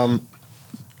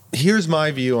 Here's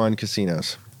my view on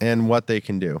casinos and what they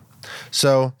can do.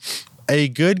 So a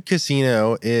good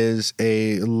casino is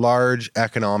a large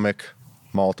economic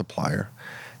multiplier.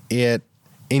 It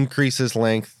increases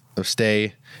length of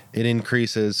stay. It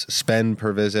increases spend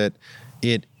per visit.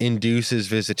 It induces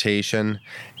visitation,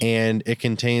 and it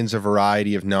contains a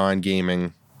variety of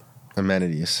non-gaming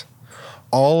amenities.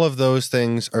 All of those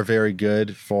things are very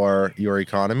good for your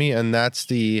economy, and that's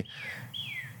the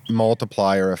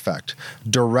multiplier effect.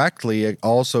 Directly, it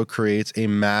also creates a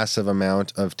massive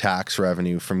amount of tax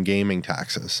revenue from gaming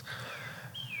taxes.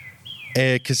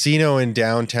 A casino in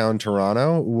downtown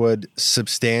Toronto would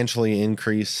substantially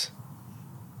increase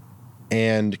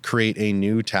and create a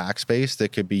new tax base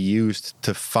that could be used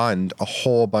to fund a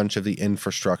whole bunch of the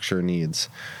infrastructure needs.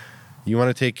 You want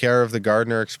to take care of the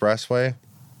Gardiner Expressway?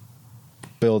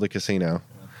 Build a casino.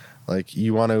 Like,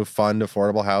 you want to fund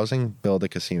affordable housing? Build a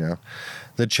casino.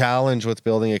 The challenge with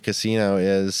building a casino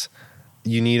is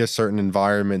you need a certain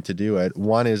environment to do it.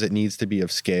 One is it needs to be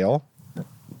of scale.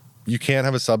 You can't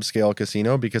have a subscale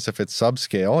casino because if it's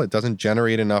subscale, it doesn't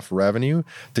generate enough revenue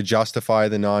to justify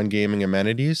the non-gaming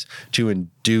amenities to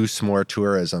induce more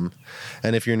tourism.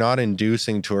 And if you're not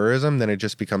inducing tourism, then it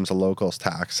just becomes a locals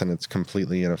tax and it's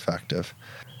completely ineffective.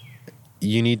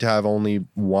 You need to have only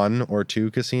 1 or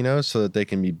 2 casinos so that they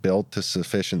can be built to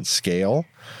sufficient scale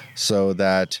so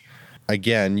that,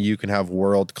 again, you can have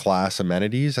world-class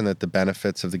amenities and that the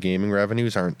benefits of the gaming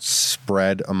revenues aren't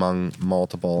spread among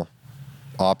multiple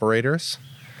operators.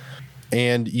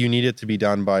 And you need it to be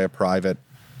done by a private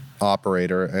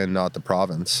operator and not the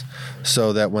province,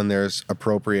 so that when there's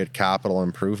appropriate capital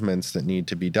improvements that need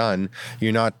to be done,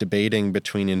 you're not debating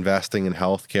between investing in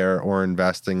healthcare or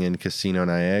investing in Casino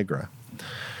Niagara.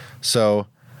 So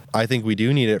I think we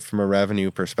do need it from a revenue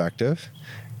perspective.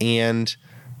 And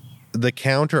the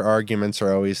counter arguments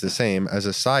are always the same as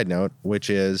a side note, which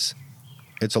is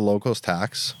it's a locals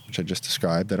tax, which I just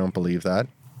described. I don't believe that.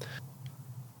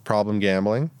 Problem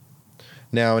gambling.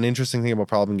 Now, an interesting thing about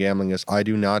problem gambling is I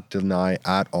do not deny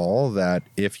at all that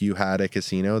if you had a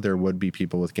casino, there would be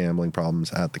people with gambling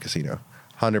problems at the casino.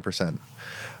 100%.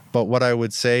 But what I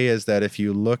would say is that if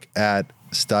you look at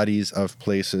studies of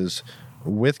places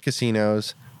with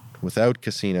casinos, without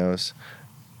casinos,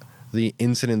 the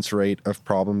incidence rate of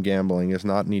problem gambling is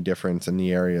not any different in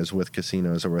the areas with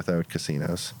casinos or without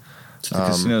casinos. So the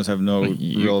casinos have no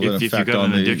relevant if you've effect got on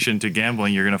an the addiction to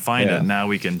gambling, you're going to find Yeah. it. Now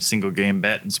we can single game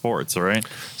bet in sports. All right.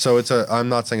 So I'm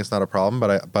not saying it's not a problem,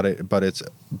 but it's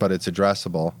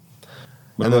addressable.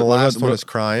 And then the what last about- one is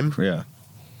crime. Yeah.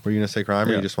 Were you going to say crime,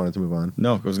 or Yeah. you just wanted to move on?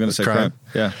 No, I was going to say crime. crime.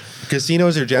 Yeah.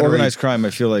 Casinos are generally Organized crime,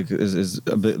 I feel like, is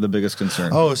the biggest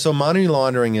concern. Oh, so money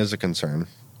laundering is a concern.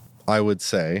 I would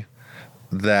say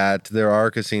that there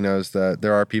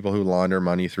are people who launder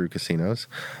money through casinos.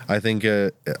 I think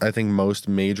most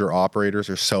major operators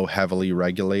are so heavily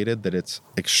regulated that it's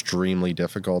extremely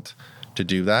difficult to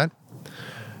do that.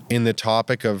 In the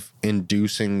topic of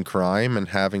inducing crime and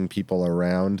having people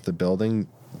around the building,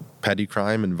 petty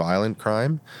crime and violent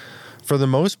crime, for the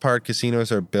most part,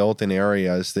 casinos are built in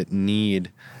areas that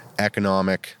need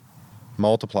economic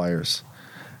multipliers.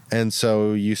 And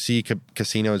so you see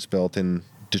casinos built in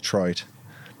Detroit,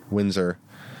 Windsor.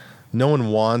 No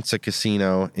one wants a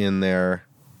casino in their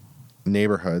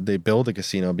neighborhood. They build a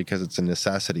casino because it's a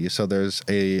necessity. So there's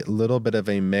a little bit of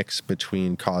a mix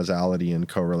between causality and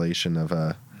correlation of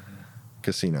a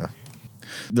casino.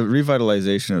 The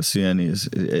revitalization of CN is,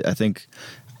 I think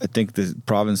the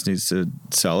province needs to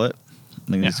sell it.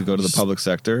 I think it needs to go to the public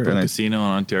sector. Put And a casino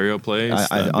on Ontario Place.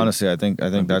 honestly, I think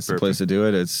that's the place to do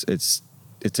it. It's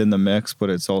in the mix, but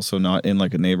it's also not in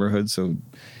like a neighborhood, so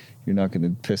you're not going to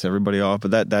piss everybody off.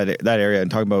 But that area,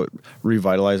 and talking about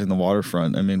revitalizing the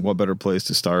waterfront, I mean, what better place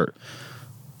to start?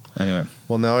 Anyway.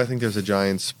 Well, now I think there's a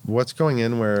giant. What's going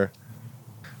in where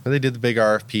they did the big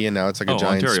RFP and now it's like a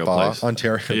giant Ontario spa. Place.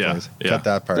 Ontario Yeah, Place. yeah. Cut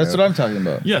that part That's out. what I'm talking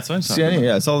about. Yeah, so I'm CN,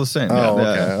 yeah, it's all the same. Oh,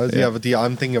 yeah, okay. Yeah, but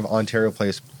I'm thinking of Ontario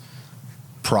Place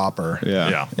proper.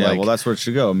 Yeah. Well, Like- that's where it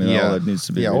should go. I mean, all that needs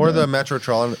to be. Yeah, or redone. the Metro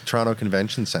Toronto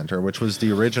Convention Center, which was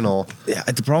the original. Yeah,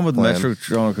 the problem with the plan. Metro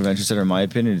Toronto Convention Center, in my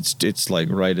opinion, it's like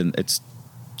it's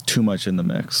too much in the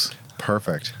mix.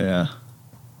 Perfect. Yeah.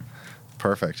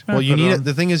 Perfect. Yeah, Well, you put it need on.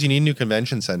 the thing is you need a new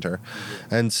convention center,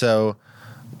 and so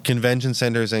convention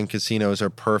centers and casinos are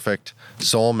perfect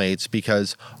soulmates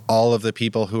because all of the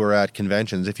people who are at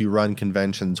conventions, if you run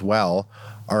conventions well,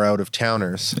 are out of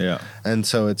towners. Yeah. And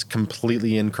so it's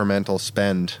completely incremental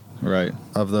spend Right.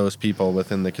 of those people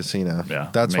within the casino. Yeah,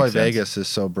 That's makes why sense. Vegas is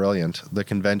so brilliant. The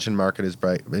convention market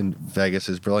in Vegas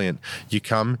is brilliant. You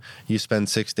come, you spend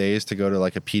 6 days to go to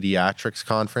like a pediatrics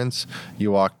conference.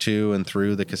 You walk to and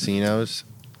through the casinos.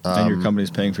 And your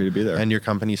company's paying for you to be there. And your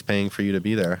company's paying for you to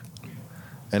be there.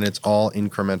 And it's all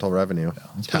incremental revenue.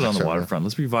 Let's put it on the waterfront.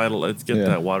 Let's Let's get Yeah.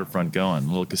 that waterfront going. A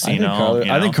little I think, casino.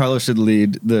 I think Carlos should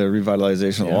lead the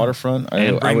revitalization of the waterfront.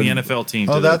 and I bring would- the NFL team.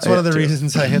 Oh, to that's one of the too.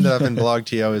 reasons I ended up in Blog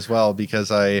TO as well,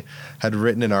 because I had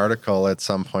written an article at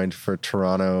some point for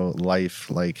Toronto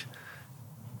Life like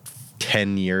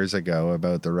 10 years ago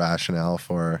about the rationale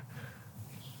for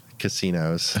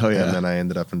casinos. Oh, yeah. And then I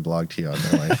ended up in Blog TO in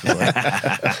my life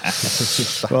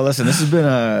as well. Well, listen, this has been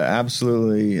an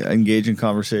absolutely engaging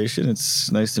conversation.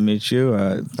 It's nice to meet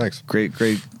you. Thanks. Great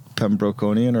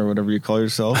Pembrokonian or whatever you call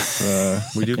yourself.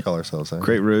 We do call ourselves that.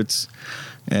 Great roots.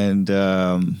 And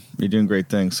you're doing great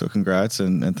things. So congrats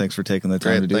and thanks for taking the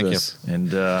time Great, to do thank you. this.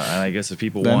 And I guess if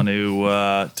people Ben? want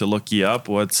to look you up,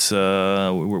 what's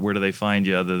where do they find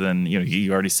you? Other than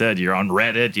you already said you're on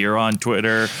Reddit, you're on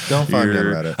Twitter. Don't find me on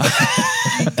you're-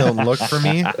 Reddit. Don't look for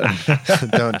me.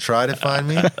 Don't try to find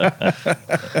me.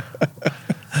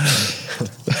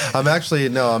 I'm actually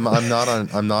I'm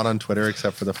not on Twitter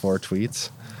except for the 4 tweets.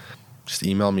 Just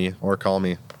email me or call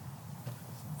me.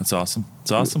 That's awesome.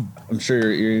 It's awesome. I'm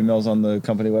sure your email's on the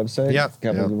company website. Yeah,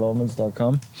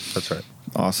 capitaldevelopments.com. That's right.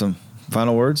 Awesome.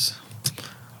 Final words?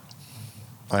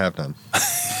 I have none.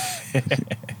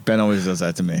 Ben always does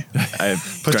that to me.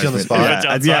 Put you on the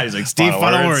spot. Yeah, he's like, Steve,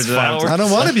 final words. I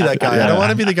don't want to be that guy. I don't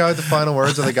want to be the guy with the final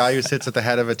words or the guy who sits at the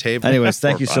head of a table. Anyways,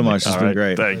 thank you so funny. much. It's All been right,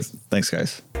 great. thanks. Thanks,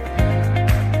 guys.